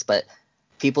like this, but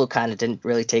people kind of didn't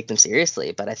really take them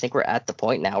seriously. But I think we're at the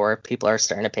point now where people are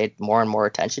starting to pay more and more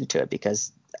attention to it,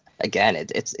 because, again,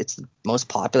 it's the most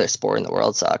popular sport in the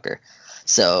world, soccer.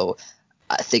 So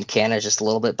I think Canada's just a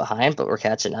little bit behind, but we're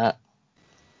catching up.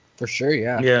 For sure,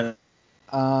 yeah. Yeah.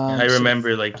 I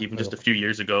remember, even just a few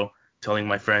years ago, telling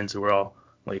my friends who were all,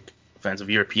 fans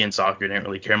of European soccer, didn't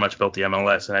really care much about the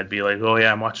MLS, and I'd be like, oh,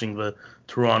 yeah, I'm watching the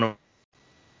Toronto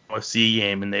FC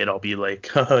game, and they'd all be like,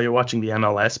 oh, you're watching the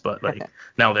MLS, but,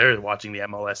 now they're watching the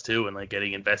MLS too and,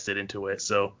 getting invested into it.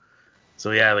 So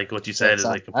yeah, what you said is,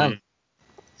 completely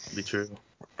true.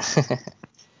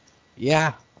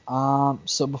 Yeah.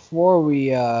 So before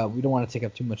we don't want to take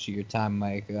up too much of your time,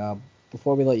 Mike.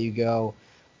 Before we let you go,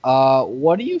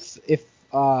 what do you if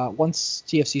once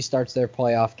TFC starts their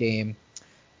playoff game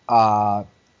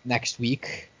next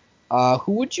week,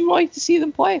 who would you like to see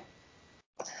them play?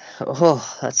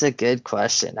 Oh, that's a good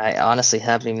question. I honestly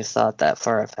haven't even thought that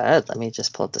far ahead. Let me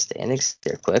just pull up the standings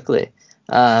here quickly.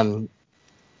 So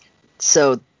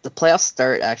the playoffs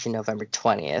start actually November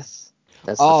 20th.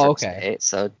 That's the first day.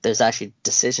 So there's actually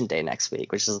decision day next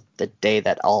week, which is the day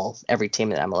that every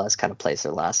team in MLS kind of plays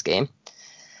their last game.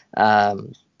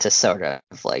 To sort of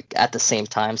at the same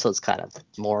time, so it's kind of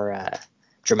more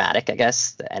dramatic, I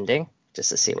guess, the ending, just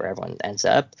to see where everyone ends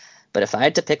up. But if I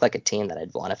had to pick a team that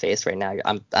I'd want to face right now,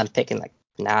 I'm picking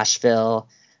Nashville.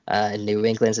 New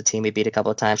England's a team we beat a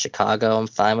couple of times. Chicago, I'm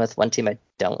fine with. One team I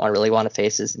don't really want to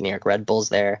face is the New York Red Bulls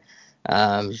there.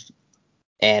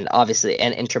 And obviously,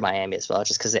 and Inter Miami as well,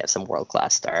 just because they have some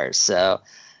world-class stars. So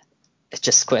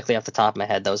just quickly off the top of my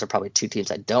head, those are probably two teams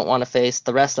I don't want to face.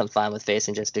 The rest I'm fine with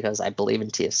facing, just because I believe in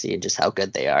TFC and just how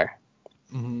good they are.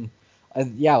 Mm-hmm.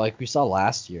 Yeah, like we saw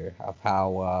last year of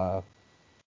how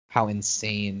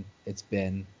insane it's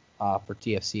been for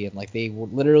TFC, and they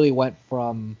literally went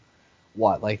from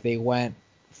they went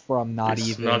from not they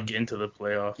even snuck into the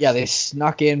playoffs. Yeah, they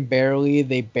snuck in barely.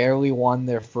 They barely won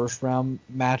their first round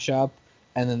matchup,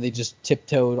 and then they just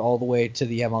tiptoed all the way to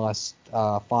the MLS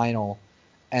final,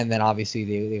 and then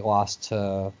obviously they lost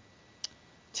to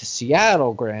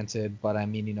Seattle, granted, but I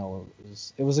mean,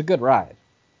 it was a good ride.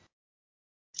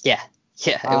 Yeah,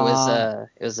 it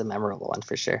was a memorable one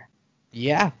for sure.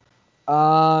 Yeah.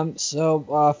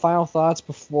 So final thoughts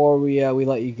before we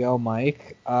let you go,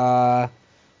 Mike.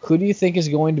 Who do you think is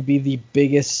going to be the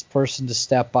biggest person to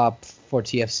step up for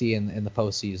TFC in the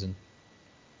postseason?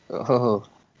 Oh,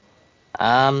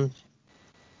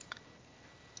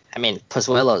 I mean,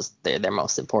 Pozuelo's their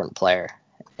most important player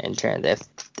in turn.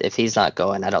 If he's not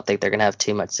going, I don't think they're gonna have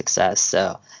too much success.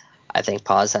 So I think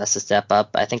Paz has to step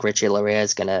up. I think Richie Laryea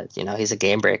is gonna, he's a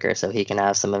game breaker, so he can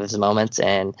have some of his moments.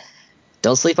 And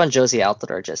don't sleep on Josie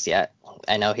Altidore just yet.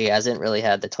 I know he hasn't really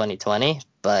had the 2020,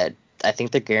 but I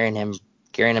think they're gearing him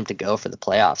to go for the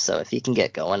playoffs. So if he can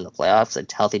get going in the playoffs, a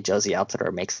healthy Josie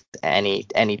Altidore makes any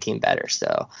team better.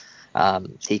 So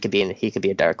he could be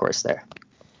a dark horse there.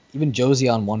 Even Josie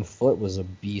on one foot was a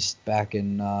beast back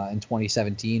in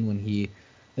 2017 when he, I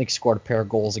think, scored a pair of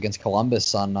goals against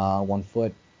Columbus on one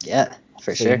foot. Yeah,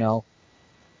 for so, sure. You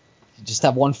just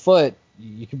have one foot,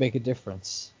 you can make a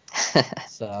difference.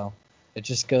 So it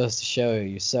just goes to show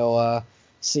you. So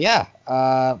yeah,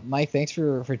 Mike, thanks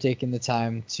for taking the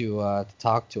time to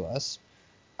talk to us.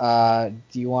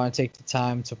 Do you want to take the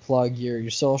time to plug your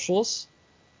socials?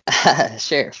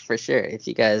 Sure, for sure. If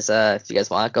you guys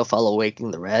want, go follow Waking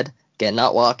the Red. Again,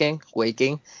 not walking,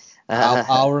 waking.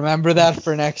 I'll remember that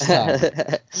for next time.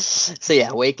 So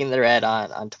yeah, Waking the Red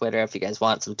on Twitter. If you guys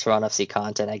want some Toronto FC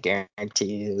content, I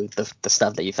guarantee you the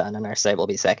stuff that you found on our site will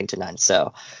be second to none.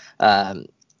 So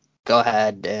go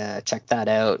ahead, check that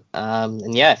out.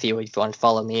 And yeah, if you want to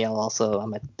follow me, I'm on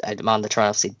the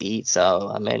Toronto FC beat,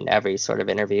 so I'm in every sort of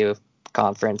interview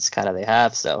conference kind of they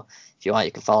have. So if you want,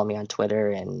 you can follow me on Twitter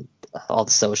and all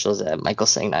the socials at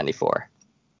MichaelSing94.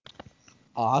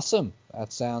 Awesome.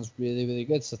 That sounds really, really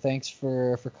good. So thanks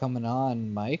for coming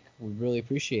on, Mike. We really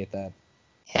appreciate that.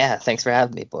 Yeah, thanks for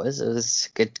having me, boys. It was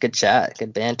good chat,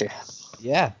 good banter.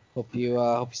 Yeah. Hope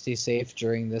you stay safe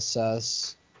during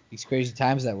these crazy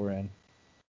times that we're in.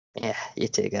 Yeah, you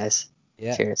too, guys.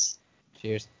 Yeah. Cheers.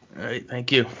 Cheers. All right,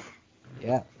 thank you.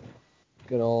 Yeah.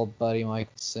 Good old buddy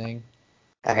Michael Sing.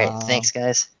 All right, thanks,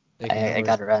 guys. I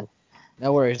gotta run.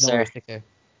 No worries. Sorry. Take care.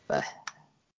 Bye.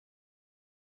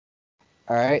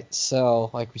 All right, so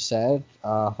like we said,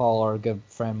 follow our good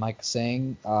friend Michael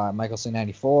Sing, Michael Sing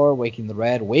 94, Waking the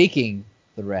Red.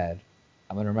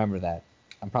 I'm gonna remember that.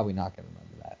 I'm probably not gonna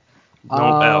remember that.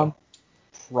 No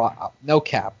L. No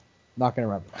cap. Not gonna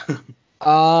remember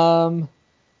that.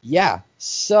 Yeah.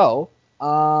 So,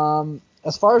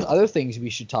 as far as other things we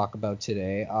should talk about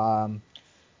today,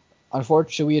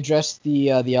 unfortunately, should we address the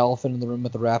elephant in the room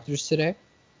with the Raptors today?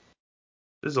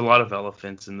 There's a lot of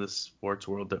elephants in this sports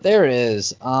world that there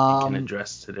is. We can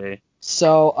address today.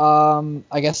 So,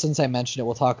 I guess since I mentioned it,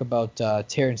 we'll talk about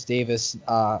Terrence Davis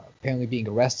apparently being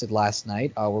arrested last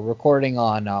night. We're recording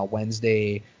on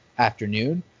Wednesday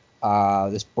afternoon.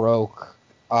 This broke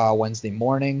Wednesday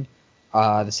morning.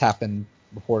 This happened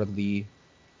reportedly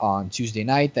on Tuesday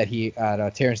night that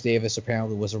Terrence Davis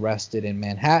apparently was arrested in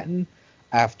Manhattan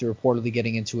after reportedly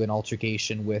getting into an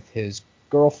altercation with his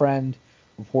girlfriend.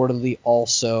 Reportedly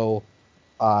also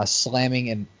slamming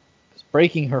and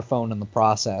breaking her phone in the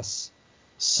process.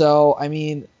 So, I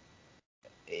mean,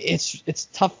 it's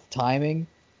tough timing,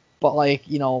 but like,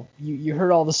 you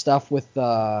heard all the stuff with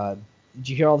did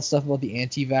you hear all the stuff about the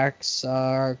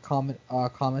anti-vax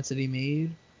comments that he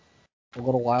made a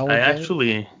little while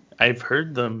ago? I've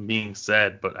heard them being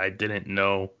said, but I didn't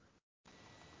know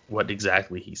what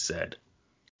exactly he said.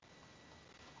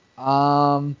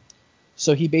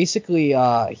 So he basically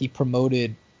he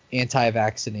promoted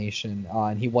anti-vaccination,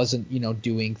 and he wasn't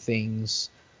doing things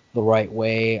the right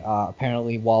way.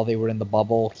 Apparently, while they were in the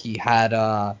bubble, he had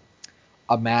a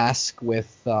mask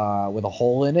with a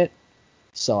hole in it.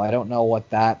 So I don't know what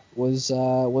that was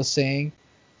saying.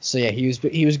 So yeah,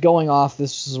 he was going off.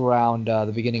 This was around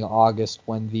the beginning of August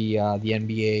when the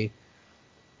NBA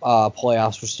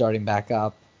playoffs were starting back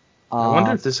up. I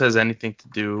wonder if this has anything to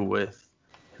do with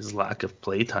his lack of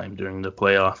playtime during the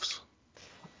playoffs.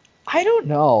 I don't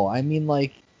know. I mean,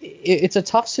 like, it's a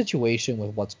tough situation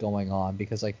with what's going on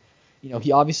because, like,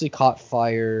 he obviously caught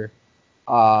fire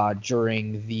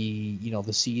during the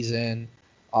season.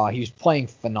 He was playing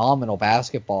phenomenal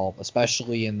basketball,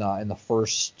 especially in the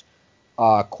first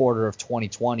quarter of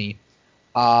 2020.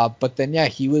 But then yeah,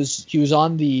 he was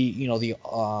on the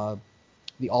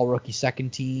all rookie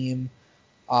second team.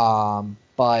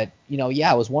 But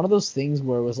yeah, it was one of those things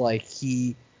where it was like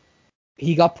he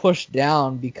got pushed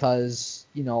down because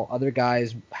other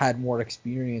guys had more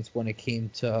experience when it came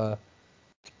to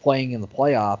playing in the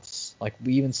playoffs. Like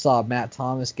we even saw Matt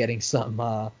Thomas getting some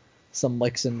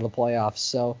licks in the playoffs.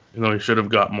 So he should have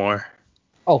got more.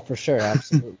 Oh, for sure,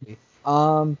 absolutely.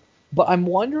 But I'm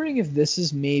wondering if this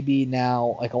is maybe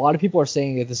now, like a lot of people are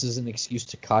saying that this is an excuse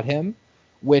to cut him,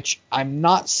 which I'm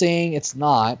not saying it's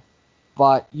not,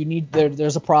 but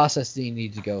there's a process that you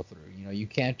need to go through. You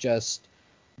can't just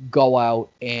go out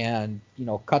and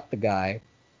cut the guy.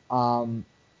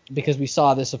 because we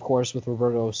saw this, of course, with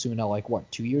Roberto Osuna, like,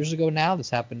 2 years ago now? This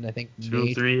happened, I think,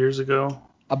 2-3 years ago.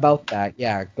 About that,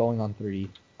 yeah, going on 3.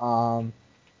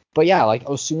 But yeah, like,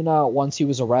 Osuna, once he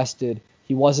was arrested,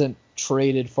 he wasn't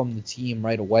traded from the team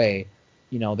right away.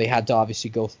 They had to obviously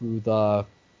go through the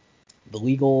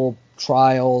legal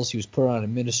trials. He was put on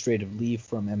administrative leave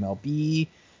from MLB.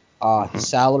 His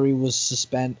salary was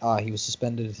he was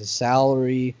suspended his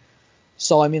salary.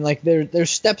 So, I mean, like, there's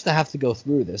steps that have to go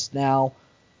through this. Now,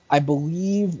 I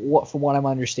believe, from what I'm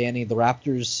understanding, the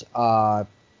Raptors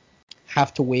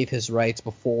have to waive his rights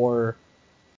before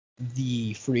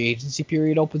the free agency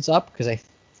period opens up, because I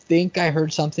think I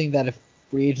heard something that if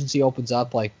free agency opens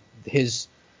up, like, his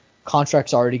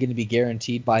contract's already going to be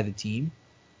guaranteed by the team,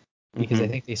 because I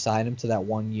think they signed him to that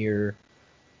 1-year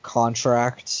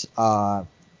contract.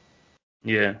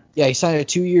 Yeah, he signed a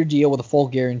 2-year deal with a full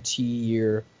guarantee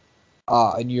year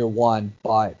in year 1,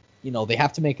 but they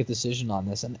have to make a decision on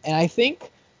this, and I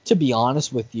think, to be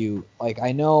honest with you, like,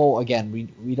 I know, again,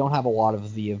 we don't have a lot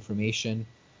of the information.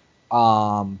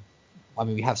 I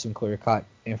mean, we have some clear-cut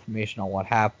information on what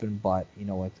happened, but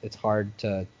it's hard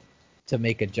to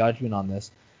make a judgment on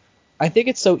this. I think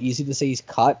it's so easy to say he's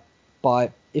cut,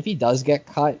 but if he does get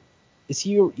cut, is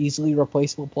he an easily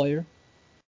replaceable player?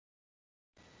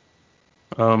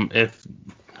 If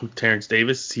Terrence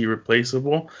Davis, is he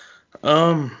replaceable?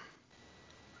 I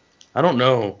don't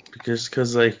know,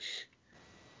 because like,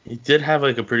 he did have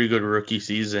like a pretty good rookie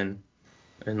season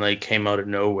and like came out of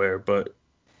nowhere, but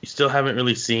you still haven't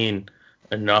really seen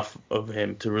enough of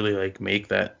him to really like make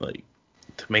that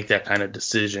kind of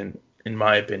decision, in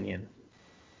my opinion.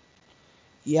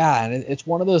 Yeah, and it's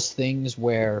one of those things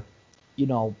where,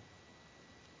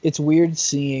 it's weird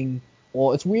seeing,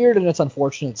 well, it's weird and it's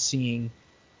unfortunate seeing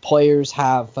players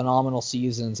have phenomenal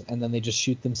seasons and then they just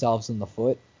shoot themselves in the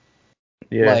foot.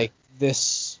 Yeah. Like,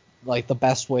 this, like, the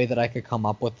best way that I could come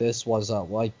up with this was,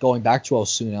 like, going back to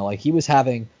Osuna, like, he was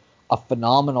having a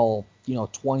phenomenal,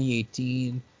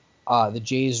 2018. The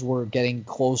Jays were getting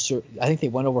closer. I think they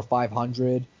went over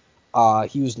 500.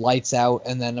 He was lights out,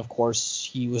 and then, of course,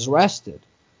 he was arrested.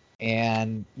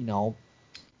 And,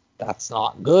 that's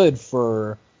not good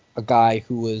for a guy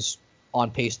who was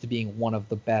on pace to being one of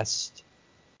the best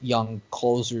young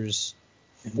closers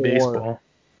in baseball.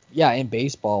 Yeah, in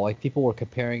baseball. Like, people were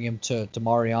comparing him to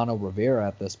Mariano Rivera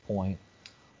at this point.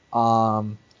 He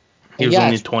was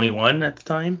only 21 at the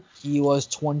time? He was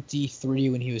 23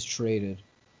 when he was traded.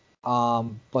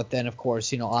 But then, of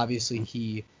course, obviously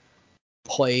he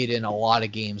played in a lot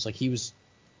of games. Like, he was,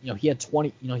 he had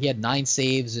he had 9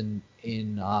 saves in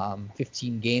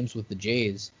 15 games with the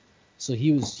Jays. So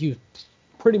he was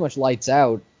pretty much lights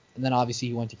out. And then obviously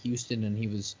he went to Houston and he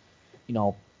was,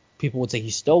 people would say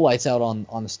he's still lights out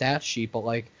on the stat sheet, but,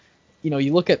 like,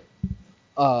 you look at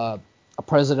a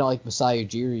president like Masai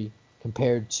Ujiri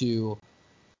compared to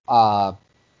I'm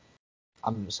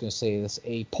just gonna say this,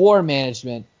 a poor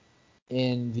management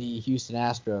in the Houston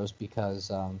Astros,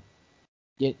 because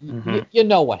you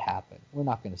know what happened. We're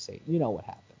not gonna say it. You know what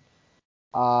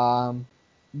happened.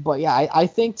 But yeah, I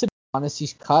think, to be honest,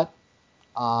 he's cut.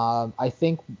 I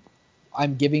think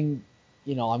I'm giving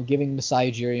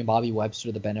Masai Ujiri and Bobby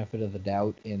Webster the benefit of the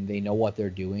doubt, and they know what they're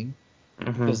doing,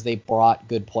 because they brought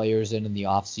good players in the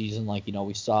offseason. Like,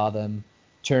 we saw them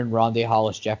turn Rondé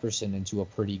Hollis Jefferson into a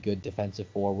pretty good defensive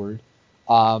forward.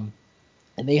 And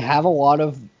they have a lot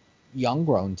of young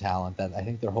grown talent that I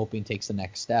think they're hoping takes the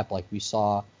next step. Like, we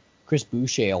saw Chris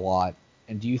Boucher a lot.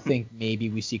 And do you think maybe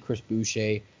we see Chris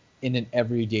Boucher in an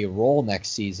everyday role next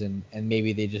season, and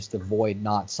maybe they just avoid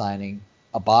not signing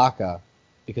Ibaka,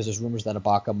 because there's rumors that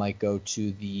Ibaka might go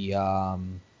to the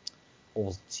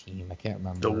old team? I can't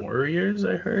remember. The Warriors,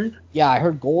 I heard. Yeah, I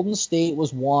heard Golden State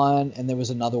was one, and there was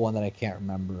another one that I can't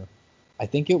remember. I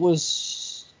think it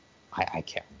was I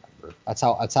can't remember. That's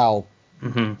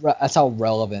how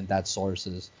relevant that source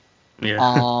is.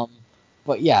 Yeah.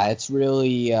 But yeah, it's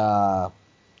really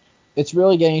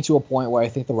getting to a point where I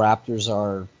think the Raptors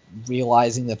are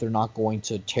realizing that they're not going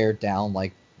to tear it down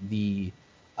like the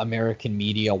American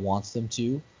media wants them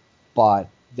to, but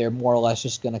they're more or less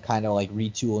just going to kind of, like,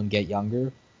 retool and get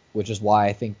younger, which is why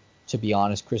I think, to be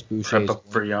honest, Chris Boucher Prep up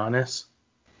for Giannis.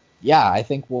 Yeah, I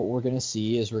think what we're going to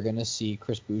see is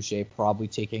Chris Boucher probably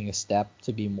taking a step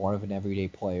to be more of an everyday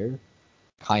player,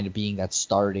 kind of being that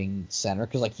starting center,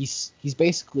 because, like, he's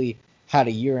basically had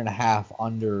a year and a half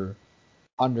under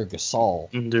Gasol.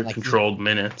 Under controlled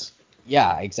minutes.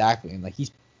 Yeah, exactly. And, like,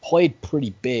 he's played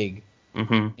pretty big.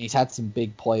 And he's had some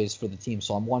big plays for the team,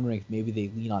 so I'm wondering if maybe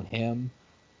they lean on him.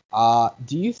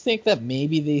 Do you think that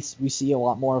maybe we see a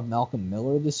lot more of Malcolm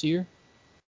Miller this year?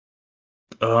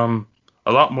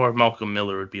 a lot more of Malcolm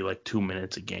Miller would be like 2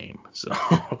 minutes a game. So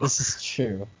This is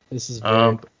true. This is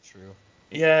very true.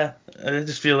 yeah, I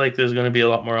just feel like there's going to be a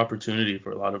lot more opportunity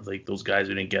for a lot of like those guys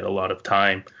who didn't get a lot of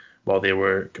time while they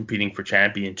were competing for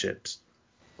championships.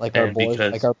 Like And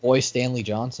because our boy Stanley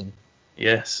Johnson.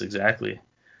 yes, exactly.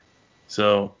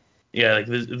 So yeah, like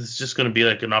this is just going to be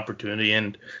like an opportunity,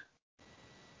 and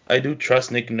I do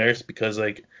trust Nick Nurse because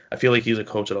like I feel like he's a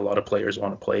coach that a lot of players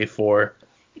want to play for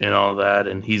and all that,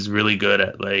 and he's really good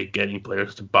at like getting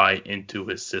players to buy into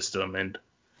his system, and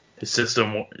his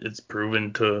system is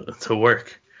proven to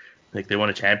work. Like they won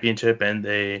a championship and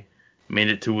they made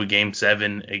it to a game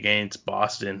 7 against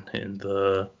Boston in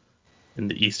the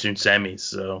Eastern semis.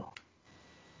 So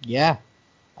Yeah,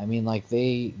 I mean, like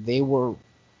they were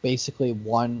basically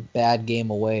one bad game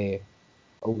away,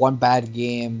 or one bad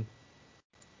game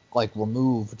like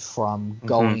removed from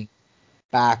going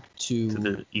back to to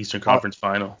the Eastern Conference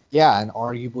Final. yeah, and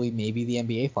arguably maybe the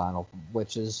NBA final,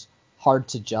 which is hard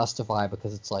to justify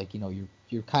because it's like,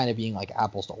 you're kind of being like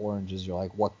apples to oranges. You're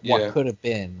like, what could have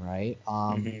been, right?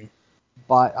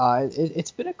 But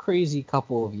it's been a crazy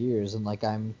couple of years, and like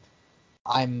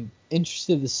I'm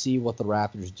interested to see what the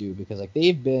Raptors do because like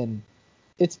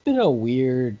it's been a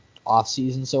weird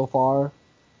offseason so far.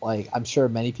 Like I'm sure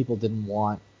many people didn't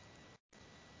want,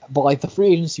 but like the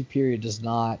free agency period does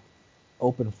not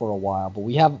open for a while. But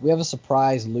we have a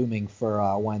surprise looming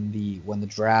for when the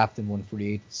draft and when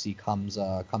free agency comes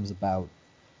about.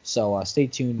 So stay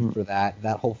tuned for that.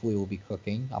 That hopefully will be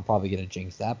cooking. I'm probably gonna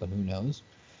jinx that, but who knows?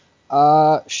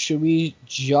 Should we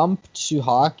jump to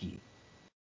hockey?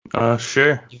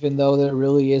 Sure. Even though there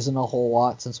really isn't a whole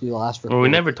lot since we last recorded. Well, we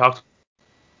never talked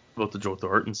about the Joe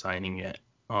Thornton signing yet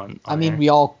I mean, air. we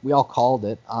all called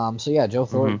it. So yeah, Joe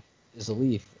Thornton is a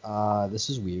Leaf. This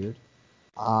is weird.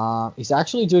 He's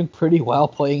actually doing pretty well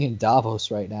playing in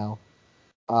Davos right now.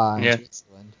 In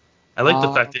Switzerland. I like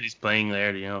the fact that he's playing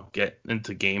there to, get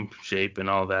into game shape and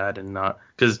all that, and not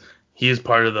because he is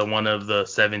part of one of the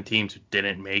 7 teams who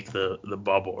didn't make the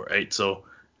bubble, right? So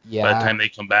by the time they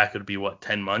come back, it'll be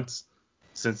 10 months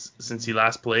since he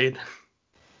last played.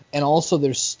 And also,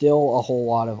 there's still a whole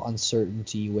lot of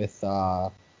uncertainty with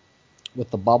the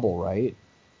bubble, right?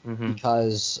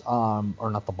 Because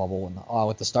or not the bubble,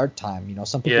 with the start time.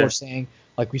 Some people are saying,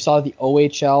 like we saw the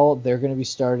OHL, they're going to be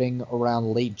starting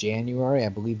around late January. I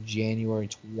believe January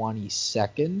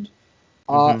 22nd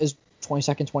is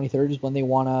 22nd, 23rd is when they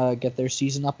want to get their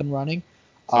season up and running.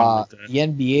 The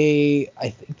NBA, I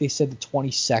think they said the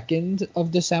 22nd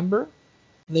of December.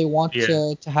 They want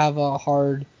to have a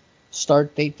hard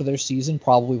start date for their season,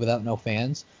 probably without no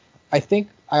fans. I think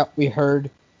we heard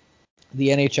the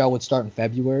NHL would start in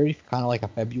February, kind of like a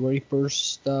February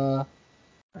 1st.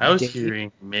 I was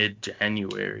hearing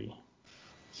mid-January.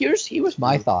 Here's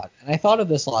my thought, and I thought of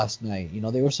this last night.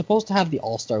 They were supposed to have the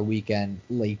All-Star weekend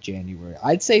late January.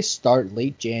 I'd say start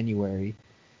late January,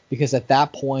 because at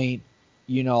that point,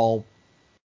 in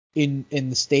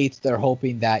the States, they're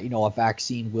hoping that a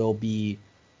vaccine will be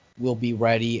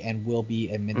ready and will be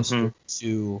administered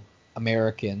to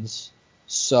Americans.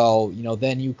 So,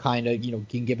 then you kind of,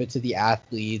 can give it to the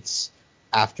athletes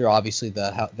after obviously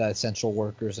the essential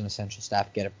workers and essential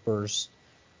staff get it first.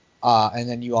 And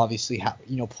then you obviously have,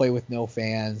 play with no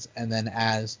fans. And then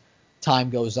as time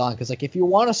goes on, because like if you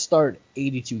want to start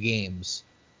 82 games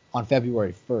on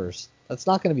February 1st, that's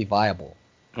not going to be viable.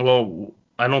 Well,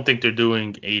 I don't think they're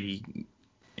doing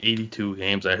 82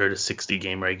 games. I heard a 60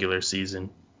 game regular season.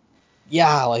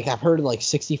 Yeah, like I've heard like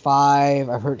 65,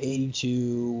 I've heard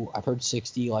 82, I've heard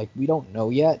 60. Like we don't know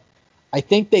yet. I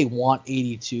think they want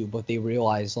 82, but they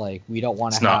realize like we don't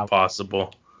want to have. It's not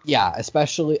possible. Yeah,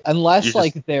 especially unless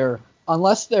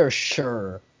they're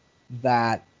sure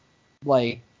that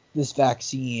like this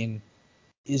vaccine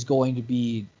is going to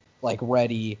be like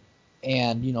ready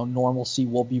and normalcy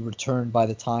will be returned by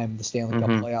the time the Stanley Cup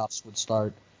playoffs would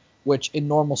start, which in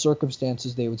normal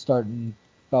circumstances they would start in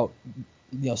about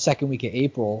second week of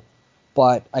April,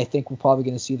 but I think we're probably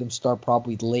going to see them start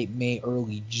probably late May,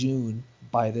 early June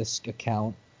by this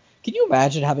account. Can you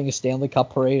imagine having a Stanley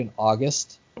Cup parade in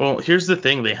August? Well, here's the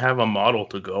thing. They have a model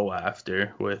to go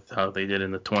after with how they did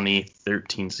in the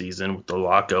 2013 season with the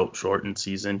lockout shortened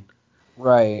season.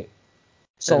 Right.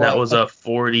 So and that was a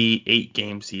 48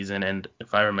 game season, and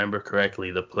if I remember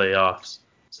correctly, the playoffs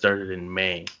started in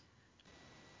May.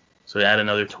 So add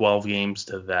another 12 games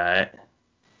to that.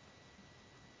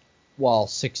 Well,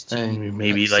 16. And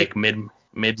maybe like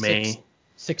mid-May.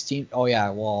 16. Oh,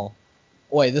 yeah. Well,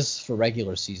 wait, this is for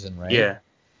regular season, right? Yeah.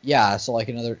 Yeah, so like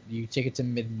you take it to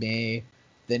mid-May,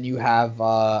 then you have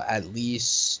at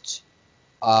least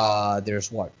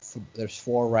there's there's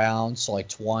 4 rounds, so like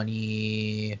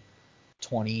 20,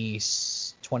 20,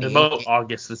 28 About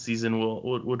August the season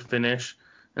would finish,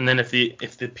 and then if the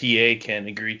PA can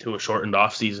agree to a shortened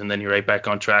off season, then you're right back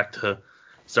on track to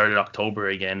start in October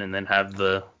again, and then have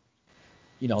the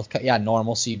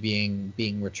normalcy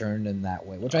being returned in that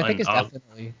way, which I think is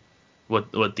definitely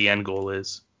what the end goal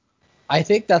is. I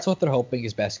think that's what they're hoping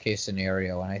is best case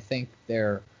scenario, and I think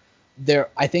they're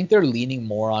leaning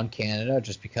more on Canada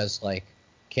just because like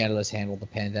Canada's handled the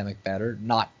pandemic better.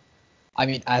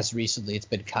 As recently it's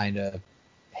been kind of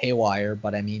haywire,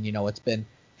 but I mean, it's been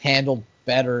handled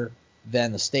better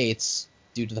than the States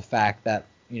due to the fact that,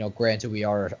 granted we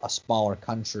are a smaller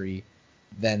country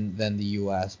than the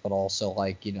US, but also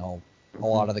like, a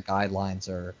lot of the guidelines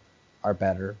are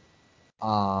better.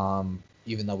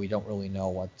 Even though we don't really know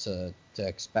what to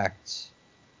expect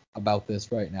about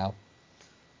this right now.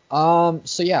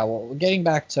 So yeah, well, getting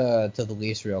back to the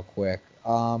Leafs real quick.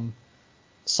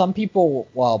 Some people,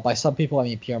 well, by some people I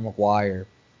mean Pierre McGuire,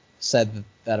 said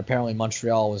that apparently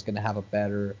Montreal was going to have a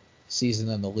better season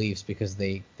than the Leafs because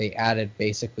they added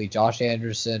basically Josh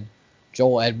Anderson,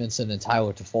 Joel Edmondson, and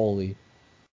Tyler Toffoli.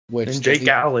 And Jake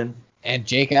Allen. And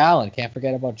Jake Allen. Can't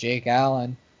forget about Jake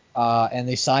Allen. And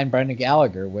they signed Brendan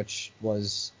Gallagher, which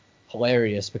was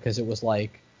hilarious because it was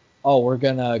like, oh, we're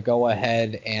going to go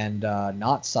ahead and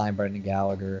not sign Brendan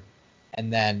Gallagher.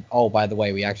 And then, oh, by the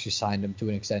way, we actually signed him to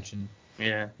an extension.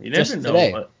 Yeah, you never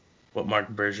know what Marc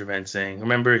Bergevin's saying.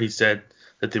 Remember he said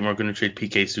that they weren't going to trade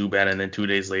PK Subban, and then 2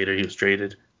 days later he was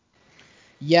traded.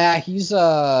 Yeah, he's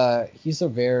a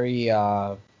very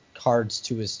cards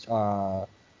to his card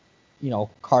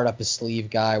up his sleeve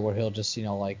guy where he'll just be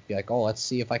like, oh, let's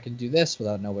see if I can do this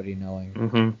without nobody knowing.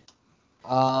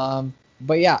 Mm-hmm.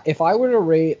 But yeah, if I were to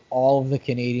rate all of the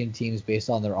Canadian teams based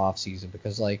on their offseason,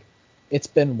 because like it's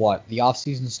been what the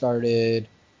offseason started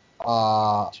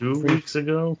 2 weeks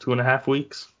ago, 2.5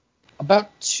 weeks.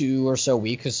 About 2 or so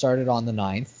weeks. It started on the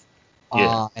 9th.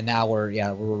 Yeah. And now we're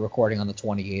recording on the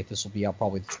 28th. This will be out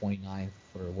probably the 29th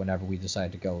or whenever we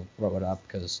decide to go throw it up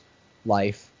because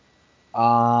life.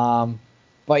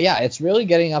 But yeah, it's really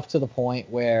getting up to the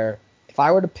point where if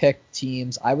I were to pick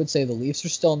teams, I would say the Leafs are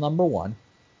still number one,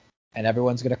 and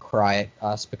everyone's gonna cry at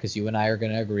us because you and I are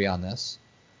gonna agree on this.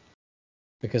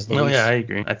 Because the Leafs, yeah, I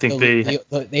agree. I think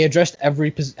they addressed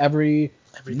everything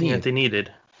need. that they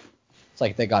needed. It's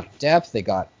like they got depth, they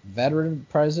got veteran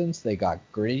presence, they got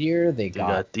grittier, they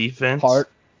got defense.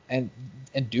 And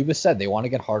Dubas said they want to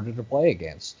get harder to play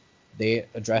against. They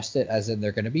addressed it as in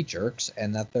they're going to be jerks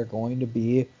and that they're going to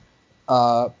be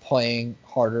playing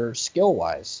harder skill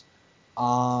wise.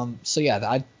 So yeah,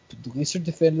 the Leafs are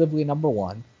definitively number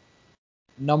one.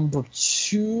 Number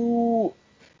two.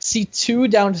 See, 2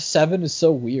 down to 7 is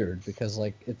so weird because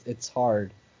like it's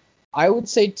hard. I would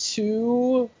say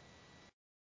 2.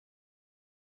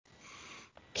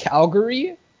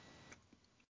 Calgary,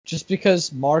 just because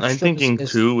Markstrom. I'm thinking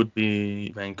 2 would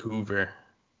be Vancouver.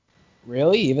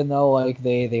 Really, even though like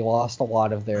they lost a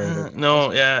lot of their.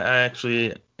 No, yeah,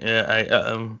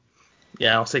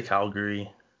 I'll say Calgary.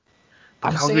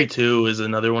 But Calgary too is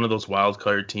another one of those wild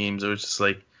card teams. It was just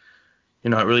like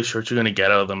you're not really sure what you're gonna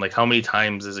get out of them. Like how many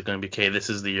times is it gonna be? Okay, this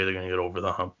is the year they're gonna get over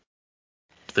the hump.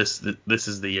 This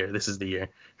is the year. This is the year.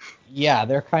 Yeah,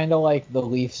 they're kind of like the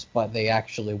Leafs, but they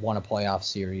actually won a playoff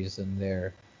series in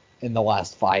the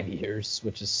last 5 years,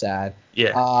 which is sad.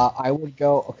 Yeah. I would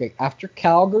go after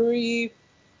Calgary.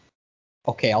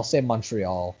 Okay, I'll say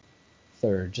Montreal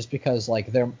third, just because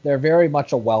like they're very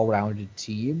much a well-rounded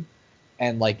team,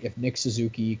 and like if Nick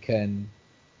Suzuki can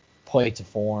play to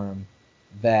form,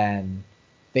 then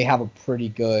they have a pretty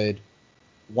good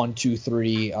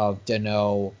 1-2-3 of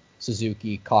Danault,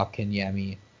 Suzuki,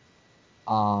 Kotkaniemi.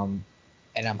 And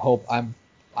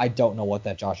I don't know what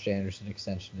that Josh Anderson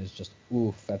extension is. Just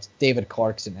oof, that's David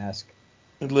Clarkson-esque.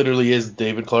 It literally is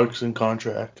David Clarkson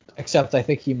contract. Except I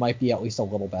think he might be at least a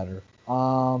little better.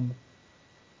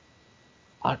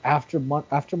 After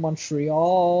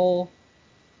Montreal.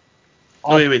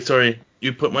 Wait, sorry.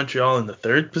 You put Montreal in the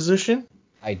third position?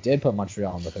 I did put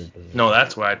Montreal in the third position. No,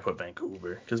 that's where I'd put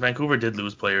Vancouver. Because Vancouver did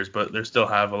lose players, but they still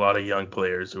have a lot of young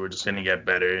players who are just going to get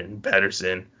better. And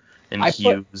Pettersson and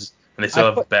Hughes. And they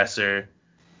still have Besser.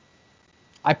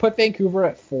 I put Vancouver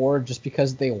at 4 just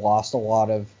because they lost a lot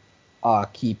of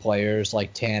key players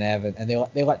like Tanev. And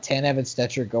they let Tanev and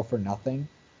Stetcher go for nothing,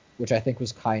 which I think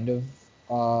was kind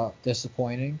of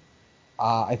disappointing.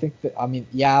 I think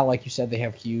like you said, they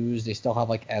have Hughes. They still have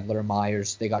like Edler,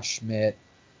 Myers. They got Schmidt.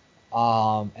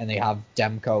 And they have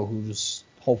Demko, who's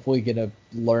hopefully going to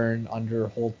learn under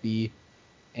Holtby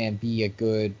and be a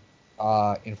good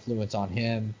influence on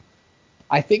him.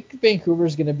 I think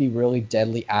Vancouver's going to be really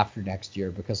deadly after next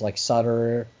year because like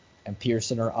Sutter and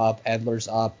Pearson are up, Edler's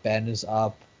up, Ben is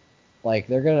up. Like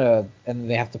they're gonna, and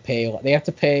they have to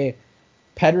pay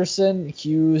Pedersen,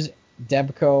 Hughes,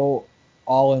 Demko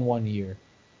all in 1 year.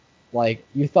 Like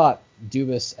you thought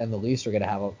Dubas and the Leafs were gonna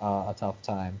have a tough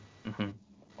time. Mm-hmm.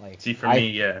 Like See, for me,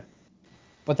 yeah.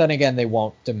 But then again, they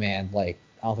won't demand like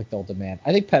I don't think they'll demand.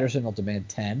 I think Pedersen will demand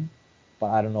 10, but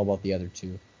I don't know about the other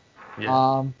two.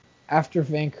 Yeah. After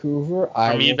Vancouver,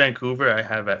 Vancouver I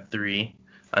have at 3,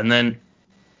 and then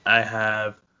I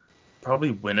have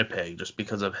probably Winnipeg just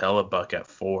because of Hellebuck at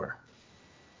 4.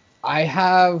 I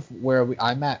have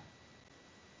I'm at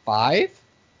 5,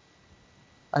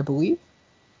 I believe.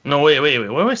 No, wait.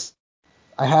 What was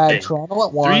I had saying? Toronto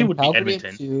at 3 1, would be Calgary at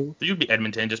Edmonton. 2. 3 would be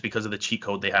Edmonton just because of the cheat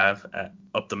code they have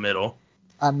up the middle.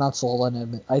 I'm not sold on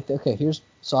Edmonton. I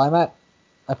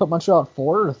put Montreal at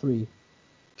 4 or 3.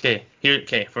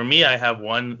 Okay. For me, I have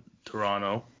 1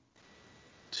 Toronto,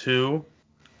 2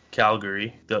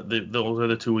 Calgary. Those are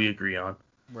the 2 we agree on.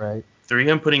 Right.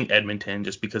 3, I'm putting Edmonton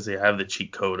just because they have the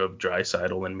cheat code of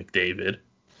Draisaitl and McDavid.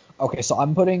 Okay, so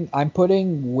I'm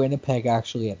putting Winnipeg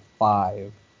actually at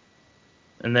 5.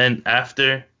 And then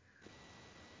after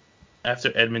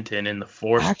Edmonton in the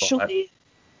 4th spot, Actually,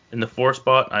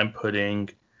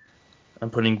 I'm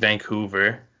putting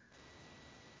Vancouver.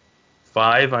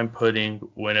 5, I'm putting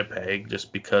Winnipeg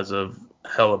just because of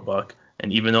Hellebuck,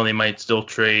 and even though they might still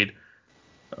trade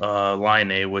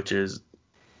Laine, which would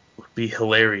be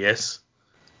hilarious.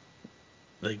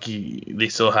 Like they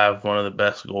still have one of the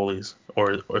best goalies,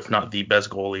 or if not the best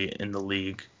goalie in the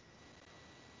league.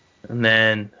 And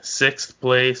then 6th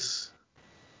place,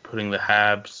 putting the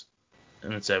Habs,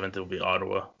 and then 7th will be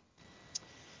Ottawa.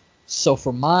 so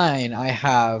for mine, I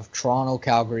have Toronto,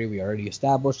 Calgary. We already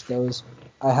established those.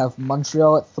 I have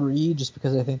Montreal at 3 just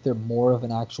because I think they're more of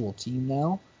an actual team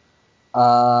now.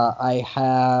 I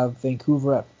have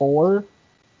Vancouver at 4.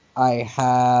 I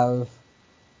have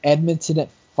Edmonton at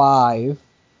 5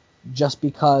 just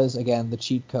because, again, the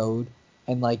cheat code.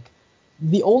 And, like,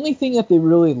 the only thing that they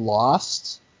really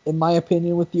lost, in my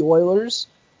opinion, with the Oilers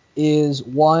is,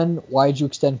 one, why'd you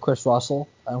extend Chris Russell?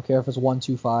 I don't care if it's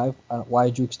 1-2-5.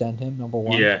 Why'd you extend him, number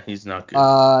one? Yeah, he's not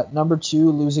good. Number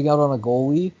 2, losing out on a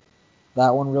goalie.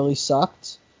 That one really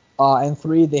sucked. And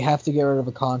 3, they have to get rid of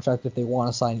a contract if they want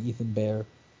to sign Ethan Bear.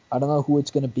 I don't know who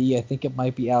it's going to be. I think it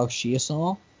might be Alex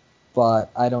Chiasson,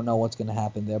 but I don't know what's going to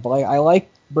happen there. But I like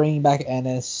bringing back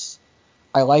Ennis.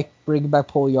 I like bringing back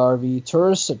Puljujarvi.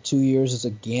 Turris at 2 years is a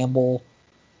gamble.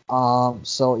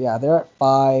 So yeah, they're at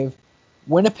 5.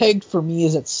 Winnipeg for me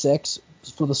is at 6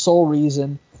 for the sole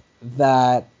reason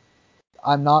that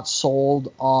I'm not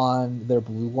sold on their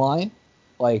blue line.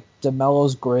 Like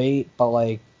DeMello's great, but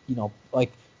like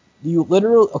you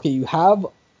literally you have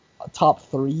a top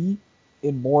 3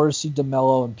 in Morrissey,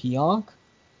 DeMello, and Pionk.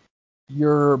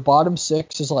 Your bottom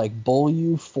 6 is like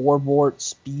Beaulieu, Forbort,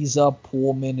 Spiza,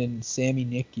 Pullman, and Sammy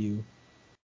Nikiu.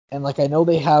 And like I know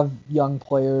they have young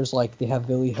players, like they have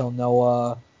Ville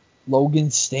Hilnoa,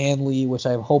 Logan Stanley, which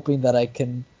I'm hoping that I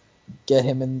can get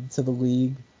him into the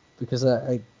league because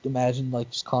I imagine like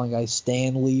just calling guys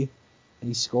Stanley and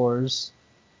he scores.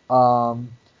 But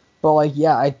like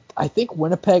yeah, I think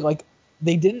Winnipeg, like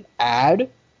they didn't add,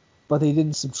 but they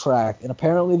didn't subtract, and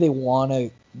apparently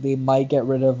they might get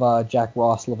rid of Jack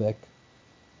Roslovic,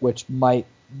 which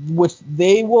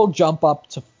they will jump up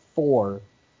to 4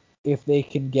 if they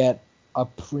can get a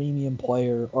premium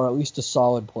player or at least a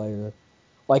solid player.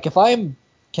 Like if I'm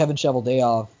Kevin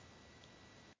Cheveldayoff,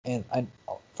 and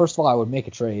first of all I would make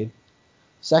a trade.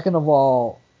 Second of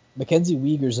all, Mackenzie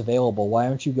Weegar's available. Why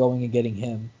aren't you going and getting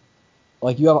him?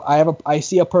 Like I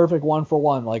see a perfect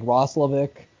 1-for-1 like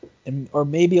Roslovic or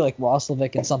maybe like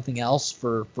Roslovic and something else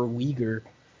for Weegar.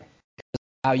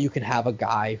 Now you can have a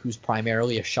guy who's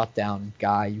primarily a shutdown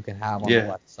guy you can have on the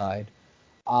left side.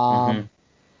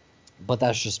 But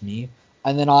that's just me.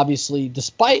 And then obviously,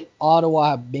 despite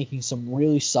Ottawa making some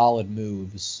really solid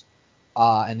moves,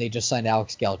 and they just signed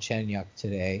Alex Galchenyuk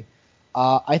today,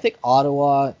 I think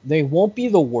Ottawa, they won't be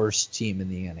the worst team in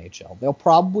the NHL. They'll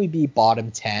probably be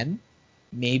bottom 10.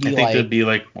 Maybe I think they'd be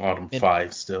like bottom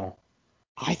 5 still.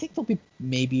 I think they'll be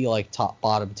maybe like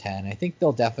bottom 10. I think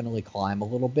they'll definitely climb a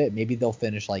little bit. Maybe they'll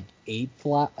finish like 8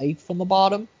 from the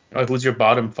bottom. Who's your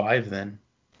bottom 5 then?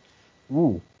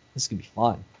 Ooh, this is gonna be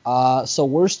fun. So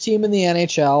worst team in the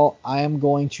NHL, I am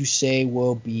going to say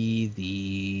will be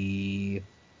the.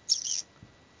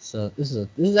 So this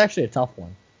is actually a tough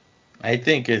one. I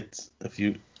think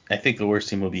the worst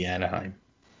team will be Anaheim.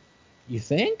 You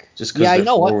think? Just because you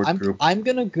know what? Group. I'm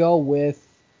gonna go with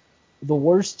the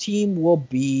worst team will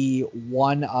be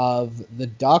one of the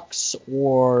Ducks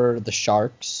or the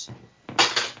Sharks.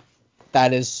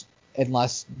 That is,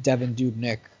 unless Devin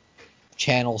Dubnyk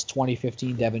channels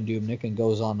 2015 Devin Dubnyk and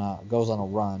goes on a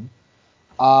run.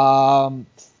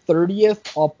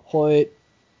 30th, I'll put.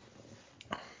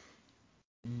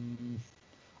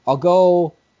 I'll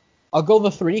go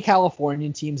the three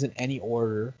Californian teams in any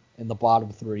order in the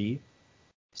bottom three.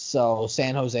 So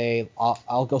San Jose,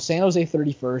 I'll go San Jose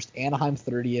 31st, Anaheim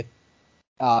 30th,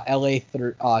 LA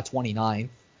 29th.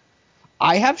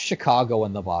 I have Chicago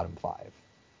in the bottom five.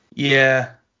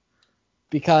 Yeah.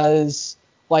 Because,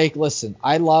 like, listen,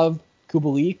 I love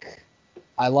Kubalik,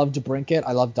 I love DeBrincat,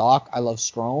 I love Doc, I love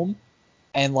Strome,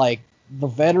 and, like, the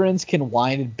veterans can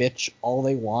whine and bitch all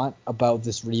they want about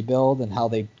this rebuild and how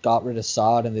they got rid of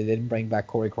Saad and they didn't bring back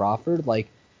Corey Crawford. Like,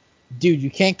 dude, you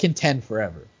can't contend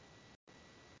forever.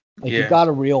 Like, you got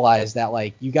to realize that,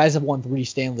 like, you guys have won 3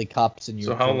 Stanley Cups in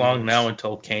your So how long careers. now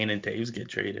until Kane and Taves get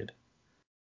traded?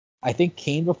 I think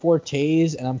Kane before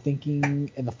Taves, and I'm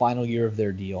thinking in the final year of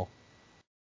their deal.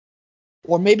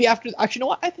 Or maybe after... Actually, you know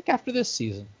what? I think after this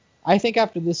season. I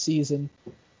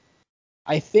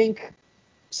think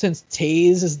since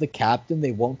Taves is the captain,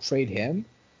 they won't trade him.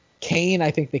 Kane, I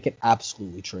think they could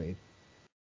absolutely trade.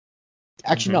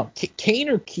 Actually, no. Kane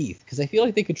or Keith, because I feel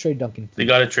like they could trade Duncan Keith. They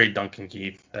got to trade Duncan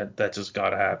Keith. That just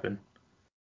got to happen.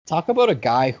 Talk about a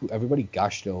guy who everybody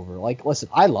gushed over. Like, listen,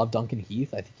 I love Duncan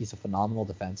Heath. I think he's a phenomenal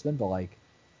defenseman, but, like,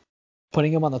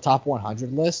 putting him on the top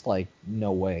 100 list, like,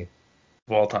 no way.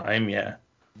 Of all time, yeah.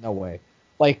 No way.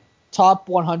 Like, top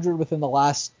 100 within the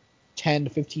last 10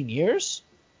 to 15 years?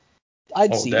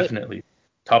 I'd see definitely. it.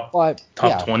 Top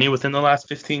yeah. 20 within the last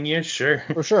 15 years? Sure.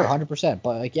 For sure, 100%.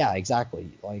 But, like, yeah,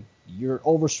 exactly. Like, you're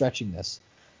overstretching this.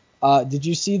 Did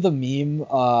you see the meme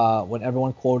when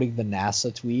everyone quoting the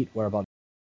NASA tweet where about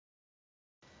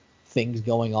things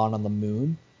going on the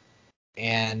moon?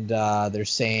 And they're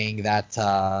saying that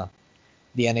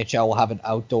the NHL will have an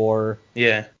outdoor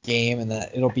game and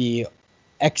that it'll be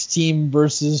X team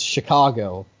versus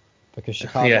Chicago because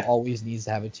Chicago always needs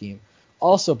to have a team.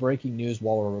 Also, breaking news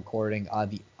while we're recording,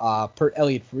 per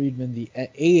Elliot Friedman, the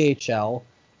AHL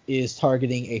is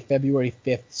targeting a February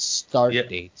 5th start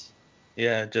date.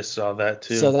 Yeah, just saw that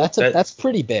too. So that's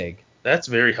pretty big. That's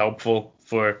very helpful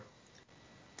for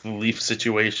the Leaf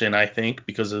situation, I think,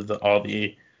 because of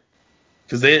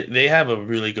because they have a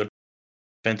really good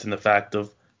defense in the fact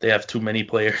of they have too many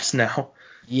players now.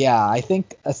 Yeah, I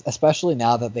think especially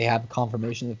now that they have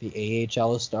confirmation that the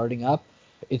AHL is starting up,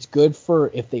 it's good for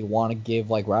if they want to give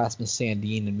like Rasmus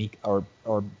Sandin and or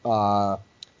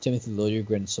Timothy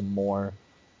Liljegren some more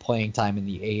playing time in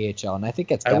the AHL, and I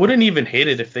think it's. I wouldn't even hate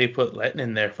it if they put Letton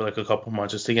in there for like a couple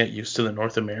months just to get used to the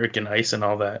North American ice and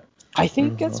all that. I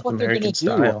think that's what they're gonna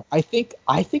do. I think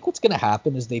what's gonna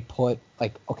happen is they put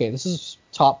like, okay, this is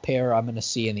top pair I'm gonna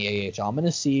see in the AHL. I'm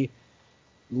gonna see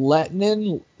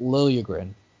Lettinen,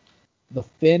 Liljegren, the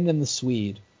Finn and the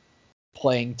Swede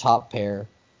playing top pair.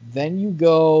 Then you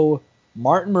go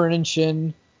Martin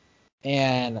Marincin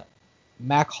and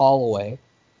Mac Holloway,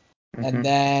 and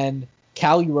then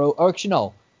Calle Rosen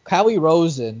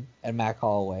and Mac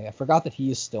Holloway. I forgot that he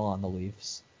is still on the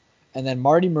Leafs. And then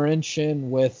Marty Marincin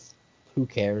with who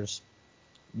cares?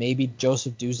 Maybe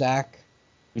Joseph Duszak.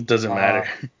 It doesn't matter.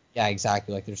 Yeah,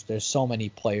 exactly. Like there's so many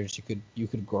players you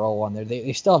could grow on there.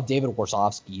 They still have David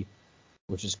Warsofsky,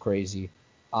 which is crazy.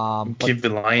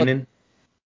 Kivalainen.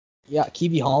 Yeah,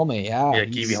 Kivi Halme. Yeah,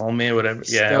 Kivi Halme, whatever.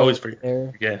 Yeah, I always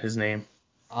forget his name.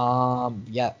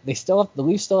 Yeah, the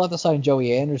Leafs still have to sign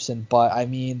Joey Anderson, but I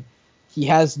mean,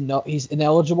 he's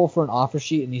ineligible for an offer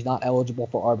sheet and he's not eligible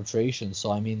for arbitration.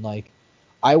 So I mean, like,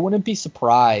 I wouldn't be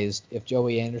surprised if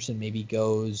Joey Anderson maybe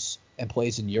goes and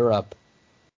plays in Europe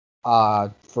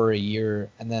for a year,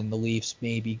 and then the Leafs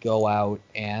maybe go out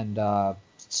and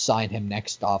sign him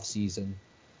next offseason.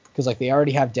 Because like they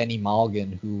already have Denny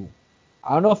Malgin, who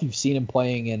I don't know if you've seen him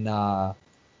playing in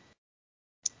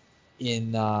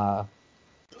the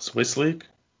Swiss League.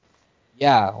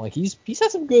 Yeah, like he's had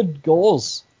some good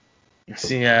goals.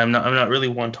 See, yeah, I'm not really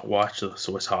one to watch the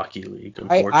Swiss Hockey League.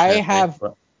 Unfortunately, I have.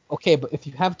 Okay, but if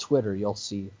you have Twitter, you'll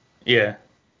see. Yeah.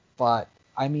 But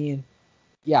I mean,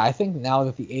 yeah, I think now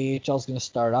that the AHL is going to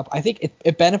start up, I think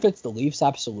it benefits the Leafs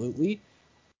absolutely.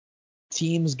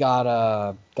 Teams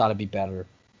gotta be better.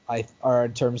 Or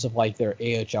in terms of like their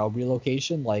AHL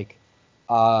relocation, like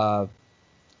the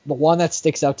one that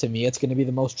sticks out to me, it's going to be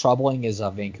the most troubling is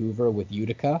Vancouver with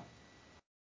Utica.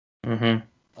 Mm-hmm.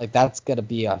 Like that's going to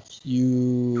be a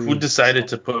huge. Who decided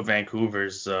to put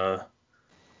Vancouver's? Yeah,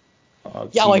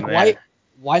 like there?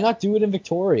 Why not do it in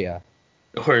Victoria?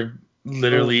 Or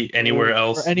literally anywhere or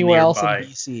else anywhere else in nearby.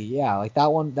 BC. Yeah, like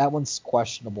that one's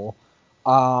questionable.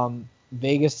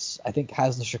 Vegas, I think,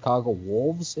 has the Chicago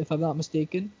Wolves, if I'm not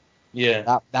mistaken.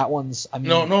 Yeah. That one's, I mean,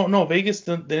 No. Vegas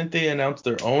didn't they announce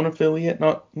their own affiliate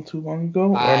not too long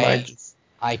ago? Or am I I just,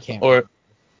 I can't or remember.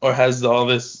 or has all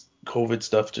this COVID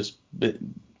stuff just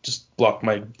blocked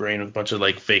my brain with a bunch of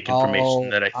like fake information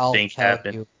that I think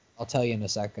happened? I'll tell you in a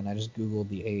second. I just googled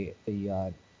the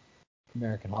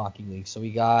American Hockey League. So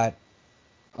we got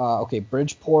okay,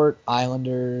 Bridgeport,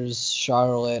 Islanders,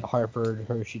 Charlotte, Hartford,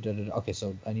 Hershey. Okay,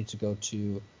 so I need to go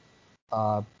to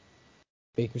uh,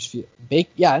 Bakersfield.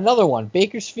 Another one.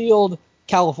 Bakersfield,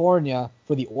 California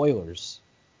for the Oilers.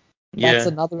 That's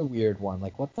Yeah. another weird one.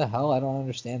 Like, what the hell? I don't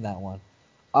understand that one.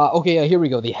 Okay, here we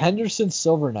go. The Henderson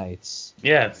Silver Knights,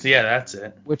 Yeah, so yeah, that's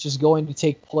it. which is going to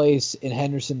take place in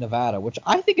Henderson, Nevada, which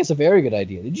I think is a very good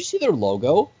idea. Did you see their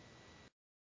logo?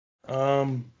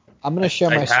 I'm gonna share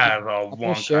I my screen. have a I'm gonna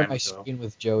long share time my ago. screen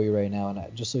with Joey right now,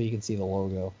 just so you can see the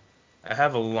logo. I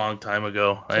have a long time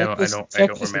ago. I Check don't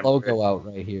this remember logo it. out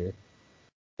right here.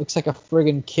 Looks like a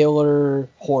friggin' killer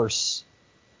horse.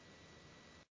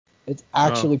 It's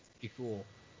actually pretty cool.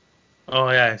 Oh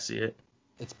yeah, I see it.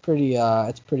 It's pretty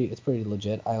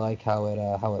legit. I like how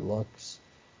it looks.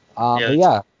 Yeah, But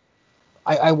yeah,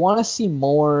 I want to see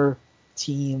more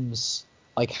teams,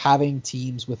 like having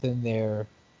teams within their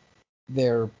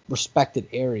respected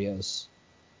areas.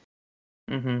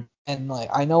 Mhm. And like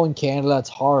I know in Canada it's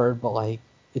hard, but like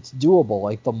it's doable.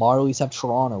 Like the Marlies have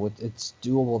Toronto, it's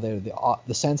doable there.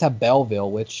 The Sens have Belleville,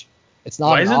 which it's not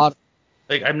Why an isn't odd.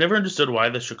 like I've never understood why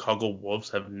the Chicago Wolves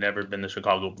have never been the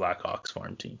Chicago Blackhawks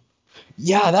farm team.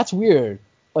 Yeah, that's weird.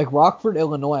 Like Rockford,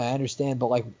 Illinois, I understand, but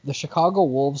like the Chicago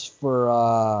Wolves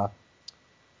for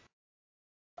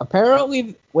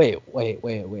apparently wait.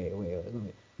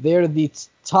 They're the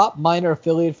top minor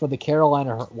affiliate for the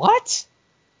Carolina what?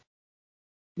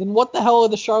 Then what the hell are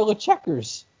the Charlotte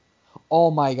Checkers?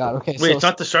 Oh my god. Okay, Wait, so it's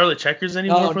not the Charlotte Checkers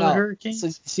anymore no, for the no. So,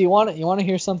 Hurricanes? so you want to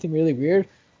hear something really weird?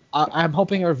 I'm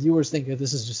hoping our viewers think that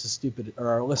this is just as stupid, or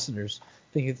our listeners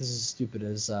think that this is as stupid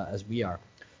as we are.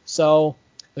 So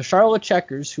the Charlotte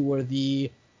Checkers, who were the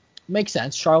makes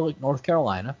sense, Charlotte, North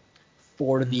Carolina,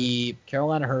 for the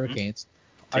Carolina Hurricanes,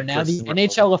 are Take now place the in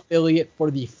NHL affiliate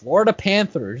for the Florida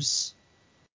Panthers,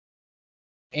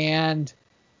 and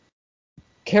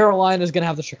Carolina is going to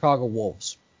have the Chicago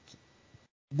Wolves.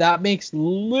 That makes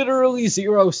literally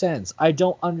zero sense. I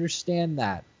don't understand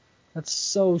that. That's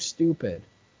so stupid.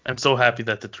 I'm so happy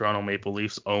that the Toronto Maple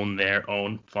Leafs own their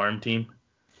own farm team.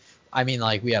 I mean,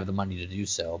 like, we have the money to do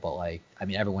so, but, like, I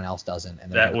mean, everyone else doesn't.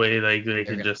 And That way, like they they're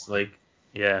can gonna just like,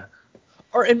 yeah.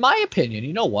 Or in my opinion,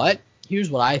 you know what?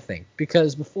 Here's what I think.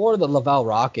 Because before the Laval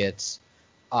Rockets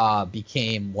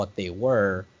became what they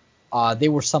were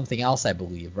something else, I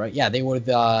believe, right? Yeah, they were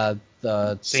the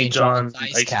St. John's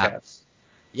Ice Ice Caps. Caps.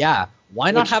 Yeah,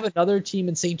 why not Which, have another team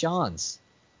in St. John's?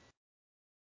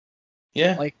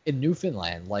 yeah. Like in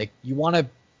Newfoundland, like you want to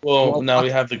Well, grow now up we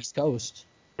on have the the East Coast.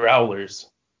 Growlers.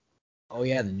 Oh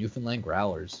yeah, the Newfoundland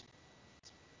Growlers.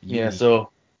 Yeah, Beauty. so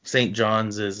St.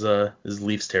 John's is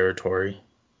Leafs territory.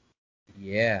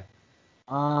 Yeah.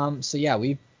 So yeah,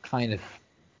 we kind of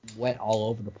went all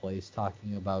over the place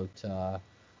talking about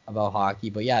hockey,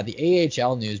 but yeah, the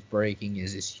AHL news breaking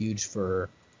is huge for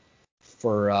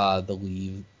the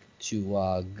league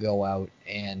to go out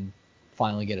and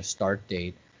finally get a start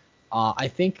date. I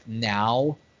think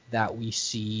now that we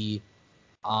see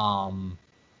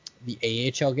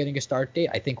the AHL getting a start date,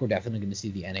 I think we're definitely going to see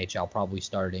the NHL probably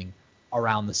starting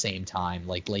around the same time,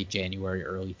 like late January,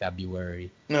 early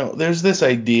February. No, there's this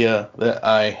idea that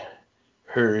I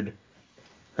heard.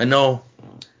 I know,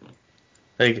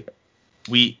 like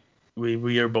we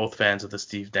are both fans of the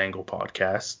Steve Dangle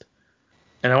podcast,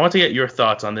 and I want to get your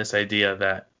thoughts on this idea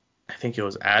that I think it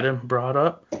was Adam brought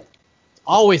up.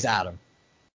 Always Adam.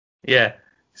 Yeah,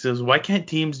 he says, why can't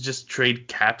teams just trade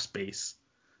cap space?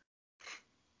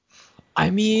 I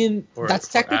mean, For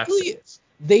assets?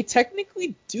 they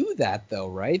technically do that though,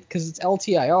 right? Because it's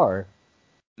LTIR.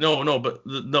 No,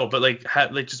 but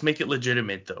like just make it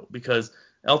legitimate though, because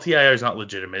LTIR is not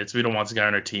legitimate. It's we don't want this guy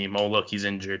on our team. Oh look, he's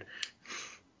injured.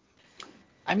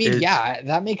 I mean, It's yeah,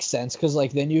 that makes sense because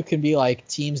like then you can be like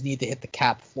teams need to hit the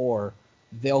cap floor.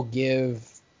 They'll give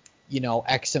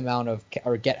X amount of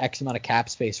or get X amount of cap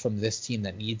space from this team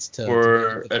that needs to be for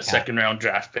over the a cap. second round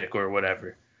draft pick or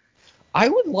whatever. I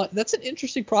would that's an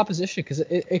interesting proposition because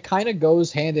it kind of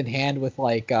goes hand in hand with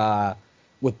like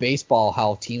with baseball,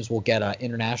 how teams will get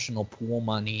international pool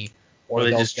money Or or they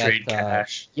they'll just get trade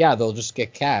cash. yeah, they'll just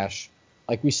get cash.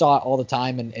 Like we saw it all the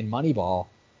time in Moneyball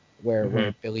where Mm-hmm.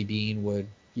 Billy Bean would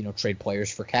trade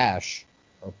players for cash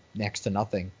or next to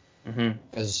nothing. Mm-hmm.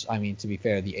 Because I mean, to be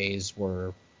fair, the A's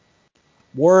were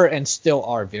and still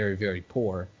are very, very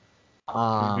poor.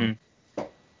 But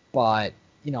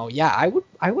yeah,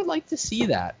 I would like to see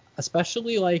that,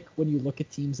 especially like when you look at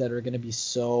teams that are going to be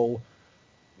so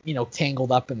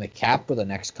tangled up in the cap for the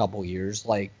next couple years.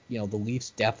 Like the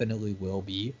Leafs definitely will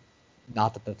be.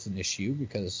 Not that that's an issue,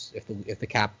 because if the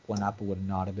cap went up, it would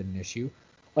not have been an issue.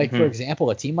 Like for example,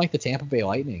 a team like the Tampa Bay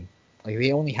Lightning, like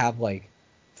they only have like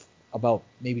about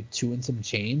maybe 2 and some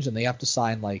change, and they have to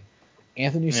sign like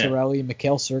Anthony Cirelli,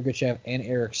 Mikhail Sergachev, and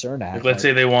Eric Cernak. Like, let's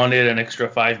say they wanted an extra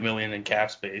 $5 million in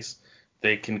cap space,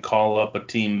 they can call up a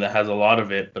team that has a lot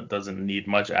of it but doesn't need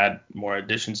much, add more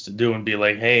additions to do, and be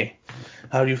like, hey,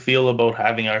 how do you feel about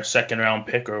having our second round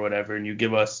pick or whatever, and you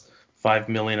give us $5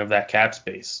 million of that cap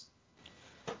space?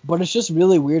 But it's just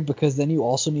really weird, because then you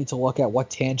also need to look at what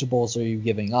tangibles are you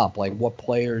giving up, like what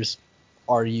players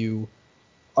are you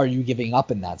giving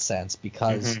up in that sense,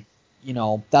 because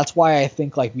that's why I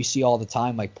think like we see all the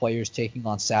time like players taking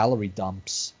on salary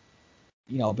dumps,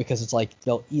 because it's like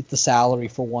they'll eat the salary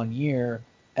for 1 year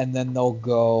and then they'll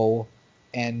go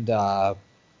and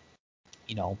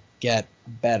get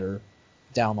better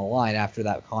down the line after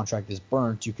that contract is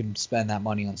burnt. You can spend that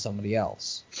money on somebody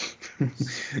else.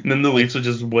 And then the Leafs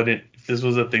wouldn't. If this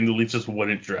was a thing, the Leafs just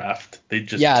wouldn't draft.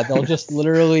 They'll just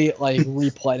literally like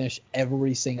replenish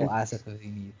every single asset that they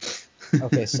need.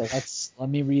 Okay, so let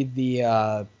me read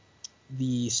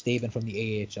the statement from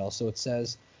the AHL. So it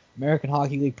says, American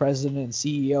Hockey League President and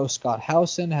CEO Scott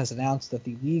Howson has announced that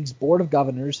the league's Board of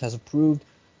Governors has approved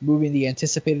moving the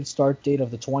anticipated start date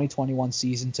of the 2021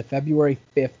 season to February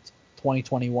 5th,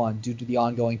 2021, due to the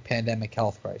ongoing pandemic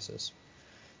health crisis.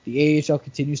 The AHL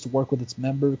continues to work with its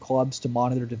member clubs to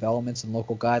monitor developments and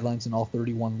local guidelines in all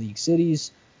 31 league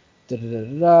cities.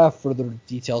 Further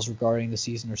details regarding the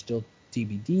season are still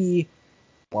TBD.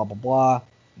 Blah, blah, blah.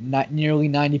 Not nearly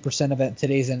 90% of it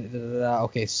today's.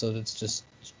 Okay, so that's just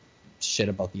shit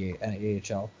about the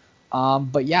AHL.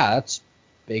 But yeah, that's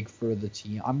big for the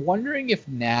team. I'm wondering if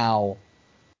now,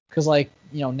 because like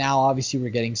now obviously we're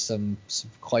getting some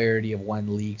clarity of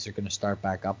when leagues are going to start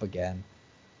back up again,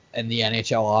 and the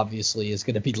NHL obviously is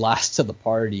going to be last to the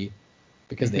party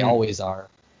because they always are.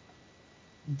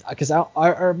 Because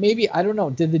or maybe I don't know.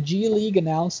 Did the G League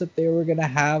announce that they were going to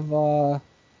have a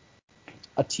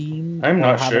team? I'm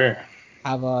not sure.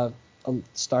 Have a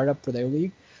startup for their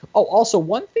league. Oh, also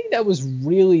one thing that was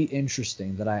really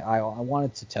interesting that I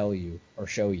wanted to tell you or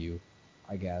show you,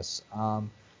 I guess.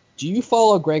 Do you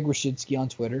follow Greg Wyshynski on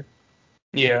Twitter?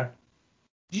 Yeah.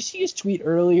 Did you see his tweet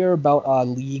earlier about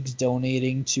leagues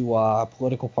donating to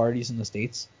political parties in the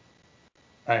States?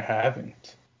 I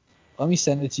haven't. Let me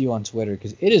send it to you on Twitter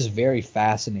because it is very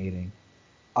fascinating.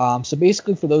 So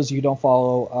basically, for those of you who don't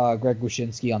follow Greg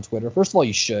Wyshynski on Twitter, first of all,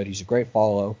 you should. He's a great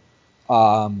follow.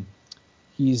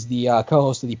 He's the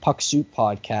co-host of the Puck Soup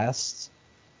podcast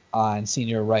and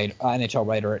senior NHL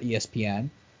writer at ESPN.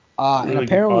 Really and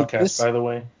apparently good podcast, by the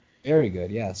way. Very good,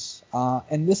 yes.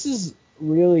 And this is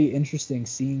really interesting,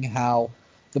 seeing how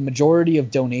the majority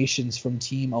of donations from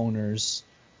team owners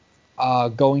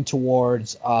going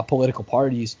towards political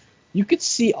parties, you could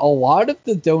see a lot of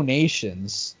the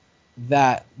donations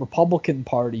that Republican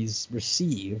parties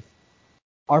receive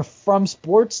are from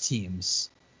sports teams.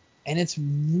 And it's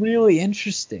really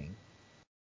interesting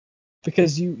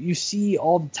because you see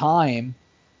all the time,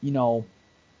 and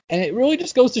it really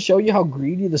just goes to show you how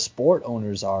greedy the sport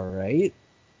owners are, right?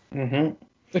 Mm-hmm.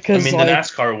 Because the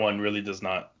NASCAR one really does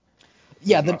not.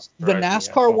 Yeah, the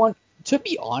NASCAR one, to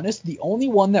be honest, the only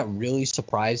one that really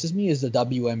surprises me is the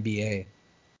WNBA.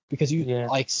 Because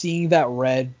seeing that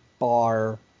red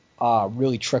bar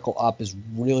really trickle up is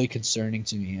really concerning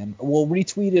to me. And we'll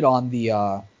retweet it on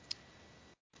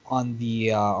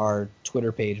our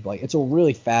Twitter page. But it's a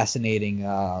really fascinating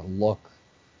look,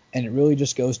 and it really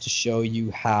just goes to show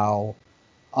you how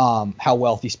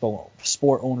wealthy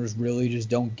sport owners really just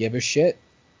don't give a shit.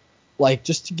 Like,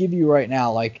 just to give you right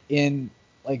now, like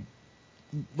the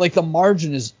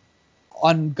margin is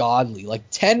ungodly.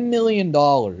 Like $10 million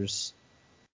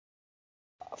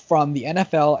from the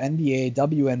NFL, NBA,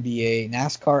 WNBA,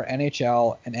 NASCAR,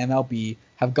 NHL, and MLB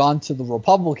have gone to the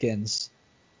Republicans,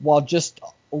 while just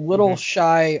a little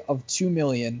shy of $2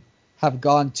 million have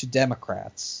gone to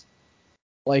Democrats.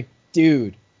 Like,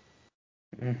 dude.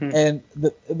 And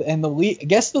the league,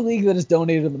 guess the league that has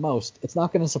donated the most. It's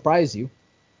not going to surprise you.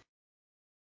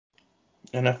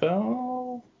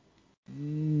 NFL?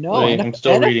 No, Wait, I'm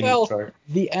still reading the chart.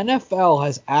 The NFL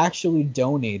has actually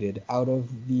donated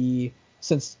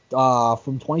since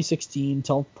from 2016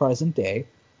 till present day.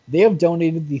 They have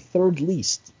donated the third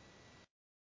least.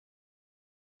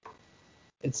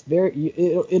 It's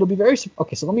it'll be very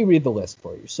okay. So let me read the list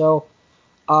for you. So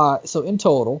in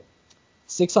total,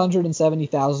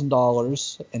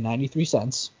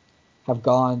 $670,000.93 have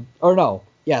gone. Or no,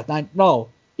 yeah, no,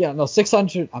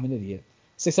 600. I'm an idiot.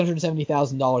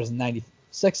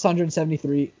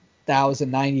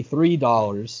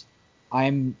 $673,093.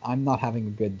 I'm not having a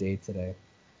good day today.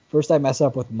 First I mess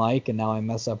up with Mike, and now I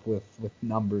mess up with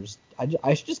numbers.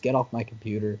 I should just get off my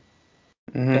computer.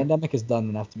 Mm-hmm. Pandemic is done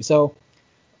enough to me. So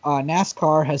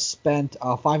NASCAR has spent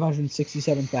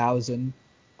 $567,000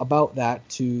 about that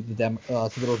to the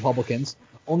Republicans.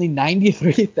 Only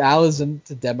 $93,000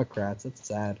 to Democrats. That's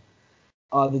sad.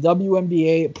 The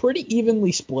WNBA pretty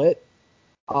evenly split.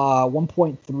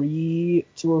 1.3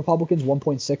 to Republicans,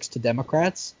 1.6 to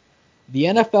Democrats. The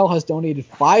NFL has donated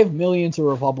 $5 million to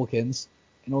Republicans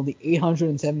and only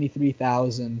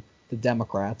 $873,000 to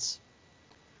Democrats.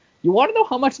 You want to know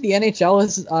how much the NHL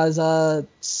has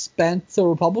spent to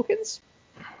Republicans?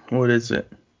 What is it?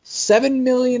 $7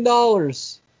 million,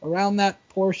 around that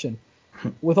portion,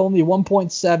 with only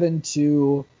 1.7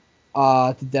 to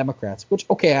Democrats. Which,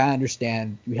 okay, I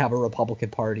understand you have a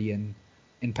Republican Party in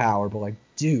power, but like,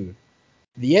 dude,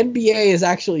 the NBA is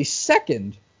actually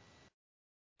second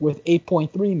with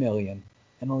 8.3 million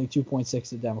and only 2.6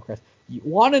 to Democrats. You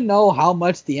want to know how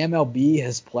much the MLB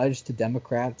has pledged to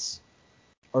Democrats?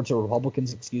 Or to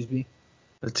Republicans, excuse me.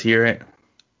 Let's hear it.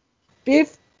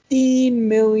 $15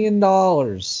 million.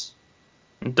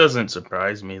 It doesn't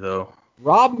surprise me, though.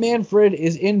 Rob Manfred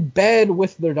is in bed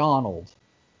with their Donald.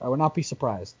 I would not be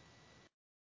surprised.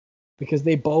 Because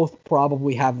they both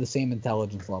probably have the same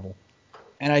intelligence level.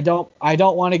 And I don't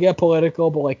want to get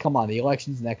political, but like, come on, the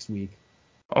election's next week.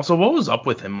 Also, what was up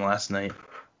with him last night?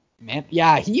 Man,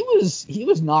 yeah, he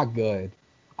was not good.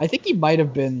 I think he might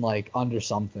have been like under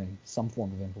some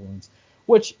form of influence.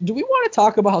 Which, do we want to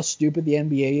talk about how stupid the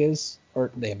NBA is?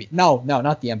 Or the NBA? No,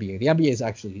 not the NBA. The NBA is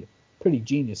actually a pretty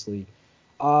genius league.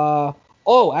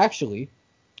 Actually,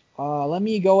 let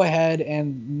me go ahead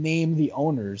and name the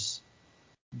owners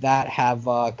that have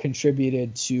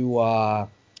contributed to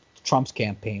Trump's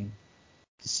campaign.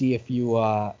 To see if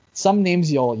you some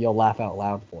names you'll laugh out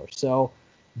loud for. So,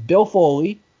 Bill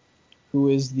Foley, who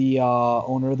is the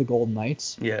owner of the Golden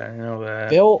Knights. Yeah, I know that.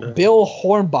 Bill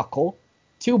Hornbuckle.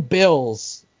 Two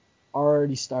Bills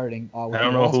already starting. I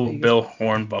don't know who Bill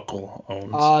Hornbuckle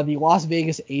owns. The Las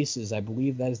Vegas Aces. I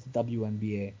believe that is the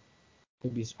WNBA.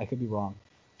 I could be wrong.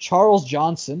 Charles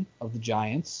Johnson of the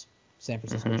Giants, San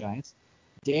Francisco Giants.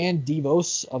 Dan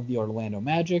Devos of the Orlando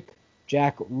Magic.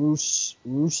 Jack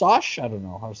Rusosh. I don't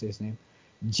know how to say his name.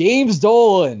 James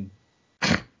Dolan.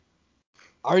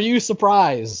 Are you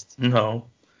surprised? No.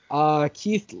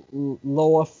 Keith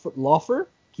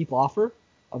Lawfer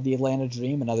of the Atlanta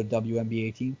Dream, another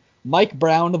WNBA team. Mike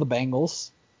Brown of the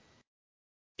Bengals.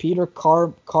 Peter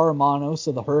Karamanos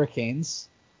of the Hurricanes.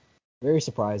 Very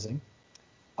surprising.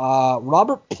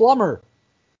 Robert Plummer,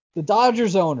 the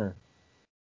Dodgers owner.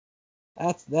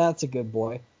 That's a good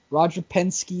boy. Roger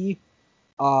Penske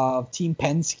of Team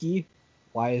Penske.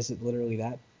 Why is it literally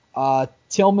that?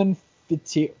 Tillman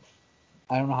Fertitta.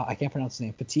 I don't know how. I can't pronounce his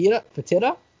name.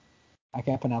 Fertitta? I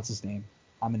can't pronounce his name.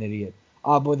 I'm an idiot.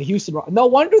 But the no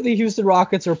wonder the Houston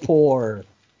Rockets are poor.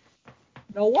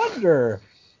 No wonder.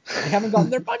 They haven't gotten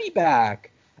their money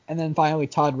back. And then finally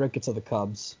Todd Ricketts of the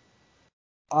Cubs.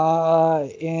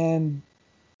 And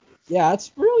yeah,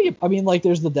 it's really, I mean, like,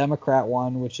 there's the Democrat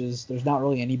one, which is, there's not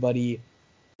really anybody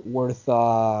worth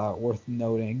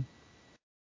noting.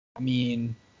 I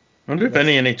mean, I wonder if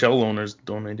any NHL owners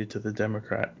donated to the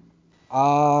Democrat.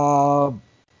 Let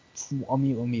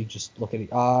me just look at it.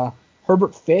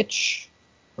 Herbert Fitch,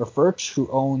 who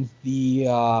owns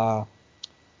the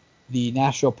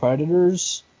Nashville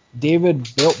Predators. David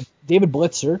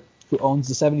Blitzer, who owns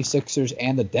the 76ers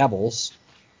and the Devils.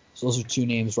 So those are two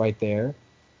names right there.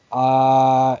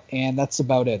 And that's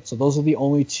about it. So those are the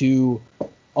only two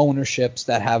ownerships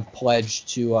that have pledged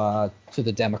to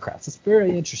the Democrats. It's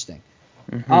very interesting.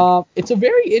 Mm-hmm. It's a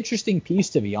very interesting piece,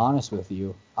 to be honest with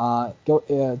you.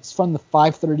 It's from the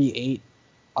 538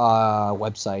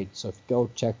 website, so go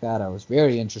check that out. It's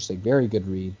very interesting, very good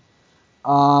read.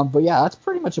 But yeah, that's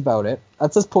pretty much about it.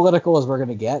 That's as political as we're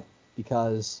gonna get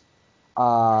because,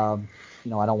 I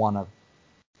don't want to.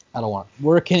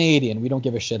 We're Canadian. We don't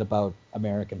give a shit about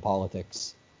American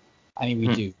politics. I mean,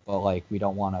 we do, but like we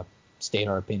don't want to state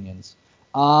our opinions.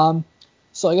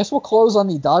 So I guess we'll close on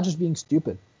the Dodgers being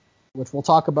stupid, which we'll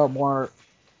talk about more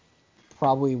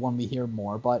probably when we hear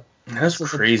more. But that's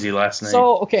crazy last night.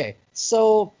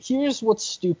 So here's what's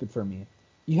stupid for me.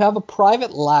 You have a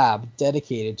private lab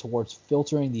dedicated towards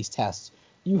filtering these tests.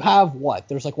 You have what?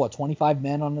 There's 25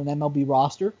 men on an MLB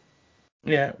roster?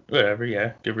 Yeah, whatever,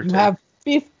 yeah, give or You take. have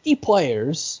 50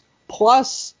 players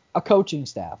plus a coaching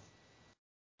staff.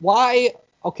 Why?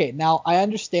 Okay, now I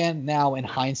understand now in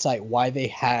hindsight why they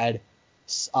had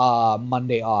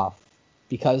Monday off,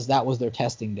 because that was their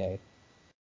testing day,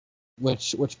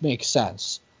 which makes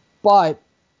sense. But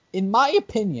in my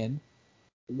opinion,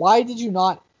 why did you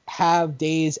not have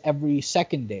days every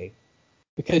second day?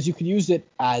 Because you could use it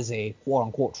as a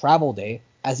quote-unquote travel day,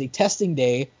 as a testing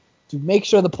day to make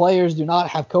sure the players do not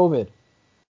have COVID.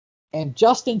 And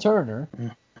Justin Turner,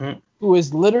 Mm-hmm. who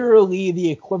is literally the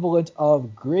equivalent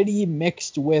of Gritty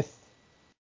mixed with,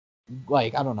 I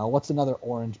don't know, what's another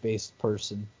orange-based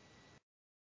person?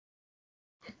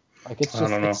 It's just, I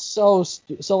don't know. it's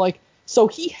so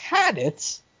he had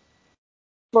it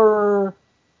for,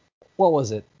 what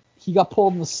was it? He got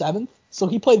pulled in the 7th, so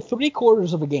he played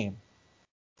 3/4 of a game.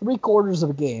 3/4 of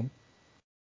a game,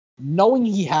 knowing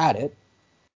he had it,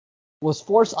 was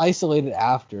force isolated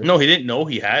after. No, he didn't know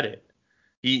he had it.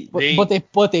 But they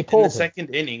pulled in the him.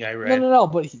 second inning, I read. No,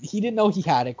 but he didn't know he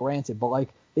had it, granted, but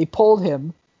they pulled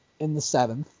him in the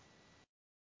 7th.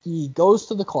 He goes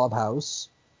to the clubhouse.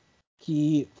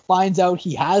 He finds out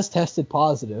he has tested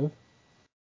positive,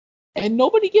 and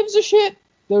nobody gives a shit.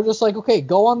 They're just like, okay,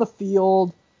 go on the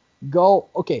field, go.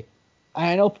 Okay,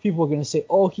 I know people are gonna say,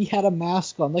 oh, he had a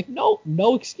mask on.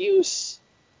 No excuse.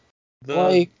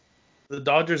 The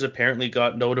Dodgers apparently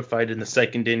got notified in the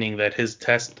second inning that his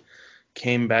test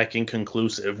came back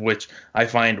inconclusive, which I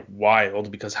find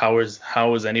wild, because how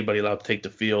is anybody allowed to take the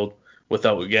field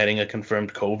without getting a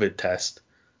confirmed COVID test?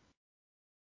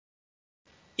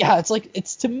 Yeah,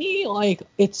 it's to me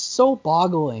it's so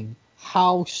boggling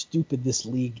how stupid this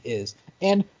league is,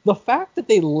 and the fact that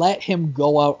they let him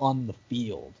go out on the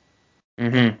field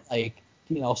Mm-hmm.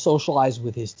 and socialize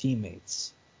with his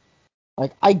teammates.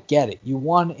 I get it. You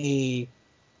won a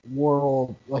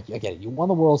world, I get it. You won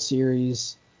the World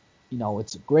Series.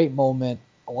 It's a great moment.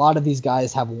 A lot of these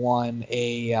guys have won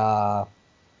have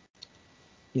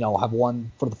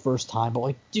won for the first time,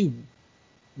 but dude,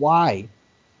 why?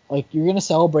 You're gonna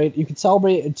celebrate. You can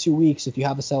celebrate it in 2 weeks if you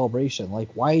have a celebration.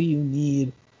 Why do you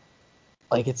need?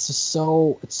 It's just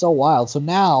it's so wild. So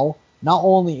now, not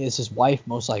only is his wife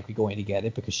most likely going to get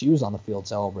it because she was on the field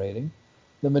celebrating,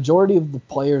 the majority of the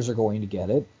players are going to get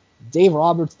it. Dave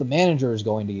Roberts, the manager, is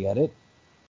going to get it.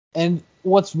 And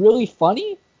what's really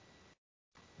funny,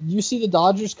 you see the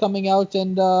Dodgers coming out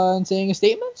and saying a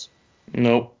statement?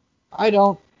 Nope. I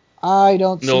don't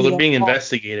see No, they're them being at all.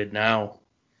 investigated now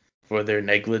for their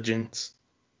negligence.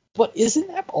 But isn't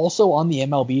that also on the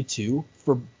MLB too,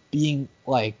 for being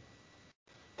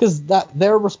because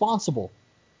they're responsible.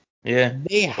 Yeah.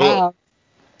 They have. Well,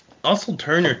 also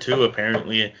Turner too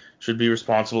apparently should be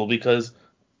responsible, because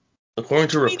according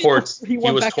to reports, He he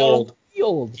went was back out on told the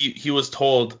field. he was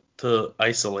told to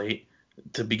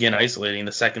begin isolating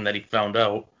the second that he found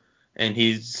out, and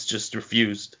he's just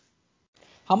refused.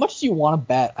 How much do you want to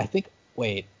bet? I think.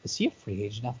 Wait, is he a free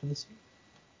agent after this year?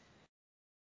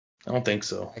 I don't think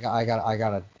so. I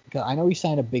gotta. Cause I know he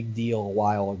signed a big deal a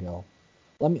while ago.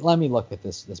 Let me look at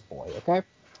this boy, okay?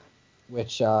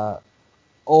 Which I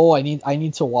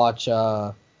need to watch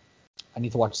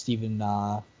Stephen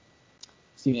A.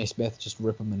 Smith just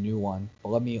rip him a new one. But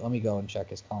let me go and check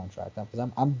his contract out, because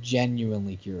I'm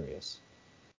genuinely curious.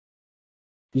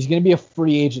 He's gonna be a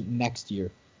free agent next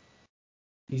year.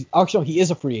 He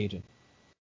is a free agent.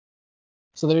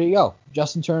 So there you go.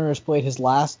 Justin Turner has played his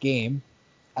last game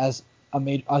as a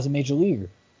major leaguer.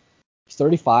 He's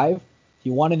 35. He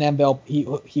won an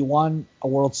MLB. He won a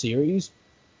World Series.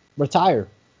 Retire.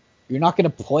 You're not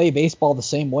going to play baseball the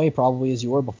same way probably as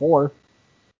you were before.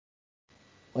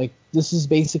 This is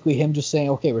basically him just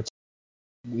saying, okay, retire.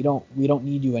 We don't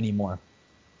need you anymore.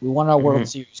 We won our World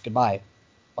Series. Goodbye.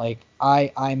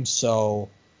 I'm so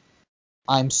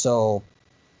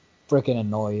freaking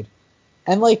annoyed.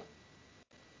 And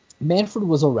Manfred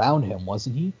was around him,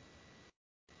 wasn't he?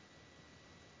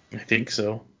 I think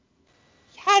so.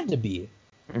 He had to be.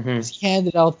 Mm-hmm. He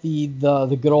handed out the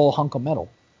good old hunk of metal.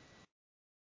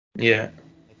 Yeah.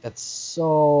 That's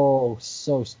so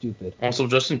stupid. Also,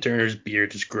 Justin Turner's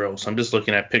beard is gross. I'm just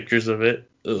looking at pictures of it.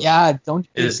 Ugh. Yeah, don't.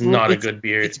 It is not a good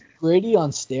beard. It's Gritty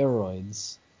on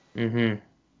steroids. Mm-hmm.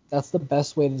 That's the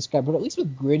best way to describe it. But at least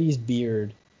with Gritty's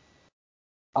beard,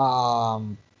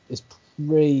 is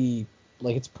pretty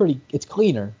it's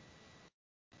cleaner.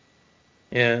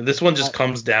 Yeah, this one just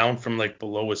comes down from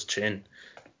below his chin.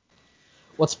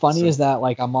 What's funny is that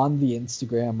I'm on the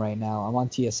Instagram right now. I'm on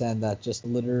TSN that just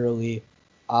literally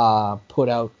put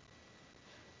out.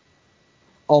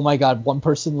 Oh my God! One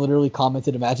person literally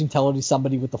commented, "Imagine telling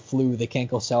somebody with the flu they can't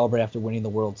go celebrate after winning the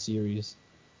World Series."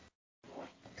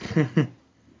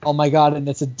 Oh my God! And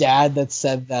it's a dad that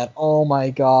said that. Oh my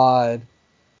God!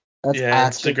 That's Yeah,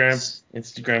 actually.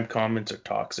 Instagram comments are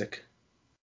toxic.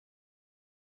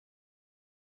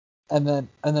 And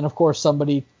then of course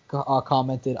somebody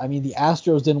commented, I mean, the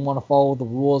Astros didn't want to follow the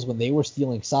rules when they were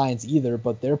stealing signs either,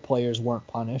 but their players weren't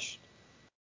punished.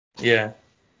 Yeah,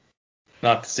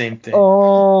 not the same thing.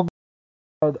 Oh,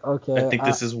 God. Okay. I think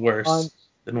this is worse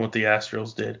than what the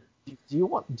Astros did. Do you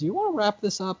want to wrap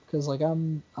this up? Because like I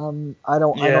don't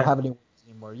Yeah. have any words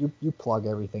anymore. You plug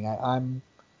everything. I'm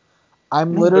No, but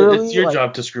literally it's your like,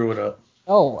 job to screw it up.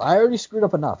 oh, I already screwed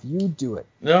up enough. You do it.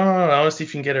 No, I want to see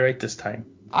if you can get it right this time.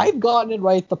 I've gotten it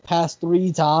right the past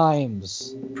 3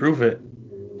 times. Prove it.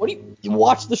 What do you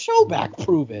watch the show back?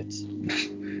 Prove it.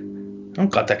 I don't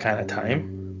got that kind of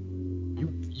time.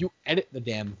 You edit the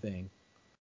damn thing.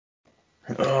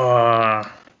 All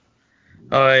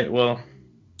right, well,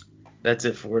 that's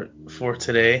it for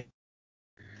today.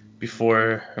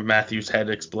 Before Matthew's head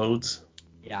explodes.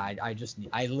 Yeah,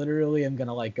 I literally am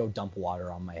gonna like go dump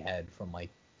water on my head from like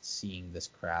seeing this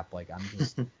crap. Like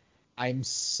I'm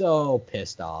so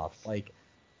pissed off. Like,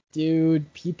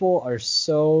 dude, people are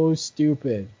so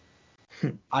stupid.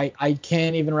 I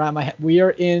can't even wrap my head. We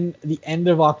are in the end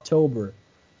of October,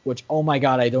 which, oh my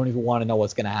God, I don't even want to know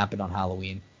what's gonna happen on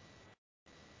Halloween.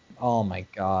 Oh my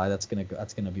God, that's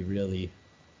gonna be really.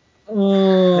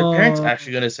 The parents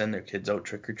actually gonna send their kids out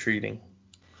trick or treating.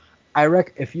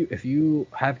 If you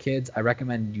have kids, I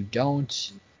recommend you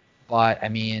don't. But I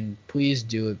mean, please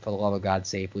do it for the love of God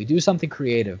safely. Do something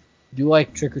creative. Do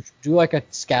like do like a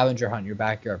scavenger hunt in your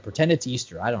backyard. Pretend it's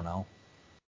Easter. I don't know.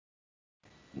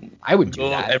 I would do Go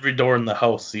that. every door in the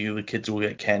house, see the kids will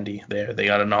get candy there. They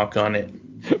gotta knock on it.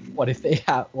 What if they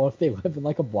live in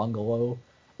like a bungalow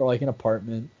or like an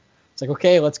apartment? It's like,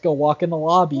 okay, let's go walk in the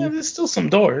lobby. Yeah, there's still some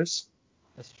doors.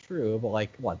 That's true, but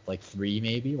like what, like 3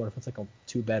 maybe? What if it's like a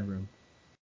 2-bedroom?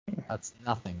 That's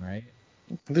nothing, right?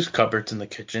 There's cupboards in the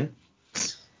kitchen.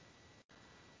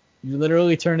 You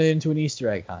literally turn it into an Easter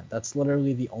egg hunt. That's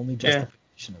literally the only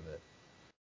justification of it.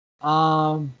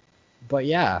 But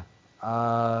yeah,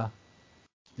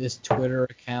 this Twitter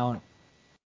account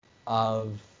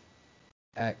of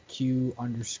at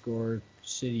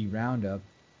Q_City Roundup,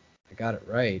 I got it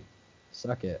right.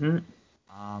 Suck it.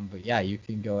 But yeah, you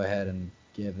can go ahead and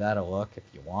give that a look if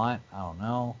you want. I don't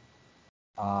know.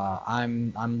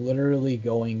 I'm literally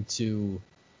going to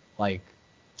like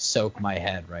soak my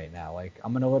head right now. Like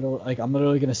I'm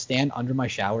literally gonna stand under my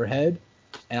shower head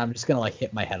and I'm just gonna like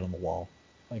hit my head on the wall.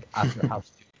 Like after how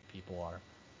stupid people are.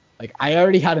 Like I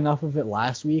already had enough of it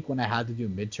last week when I had to do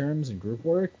midterms and group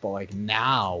work, but like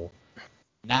now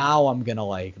I'm gonna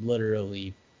like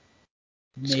literally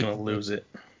Just gonna lose it.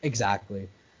 Exactly.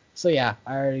 So yeah,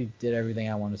 I already did everything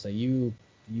I want to say. You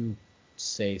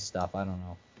say stuff. I don't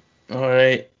know. All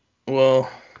right. Well,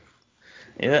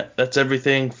 yeah, that's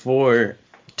everything for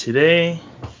today,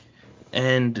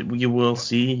 and we will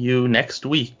see you next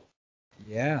week.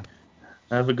 Yeah.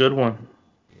 Have a good one.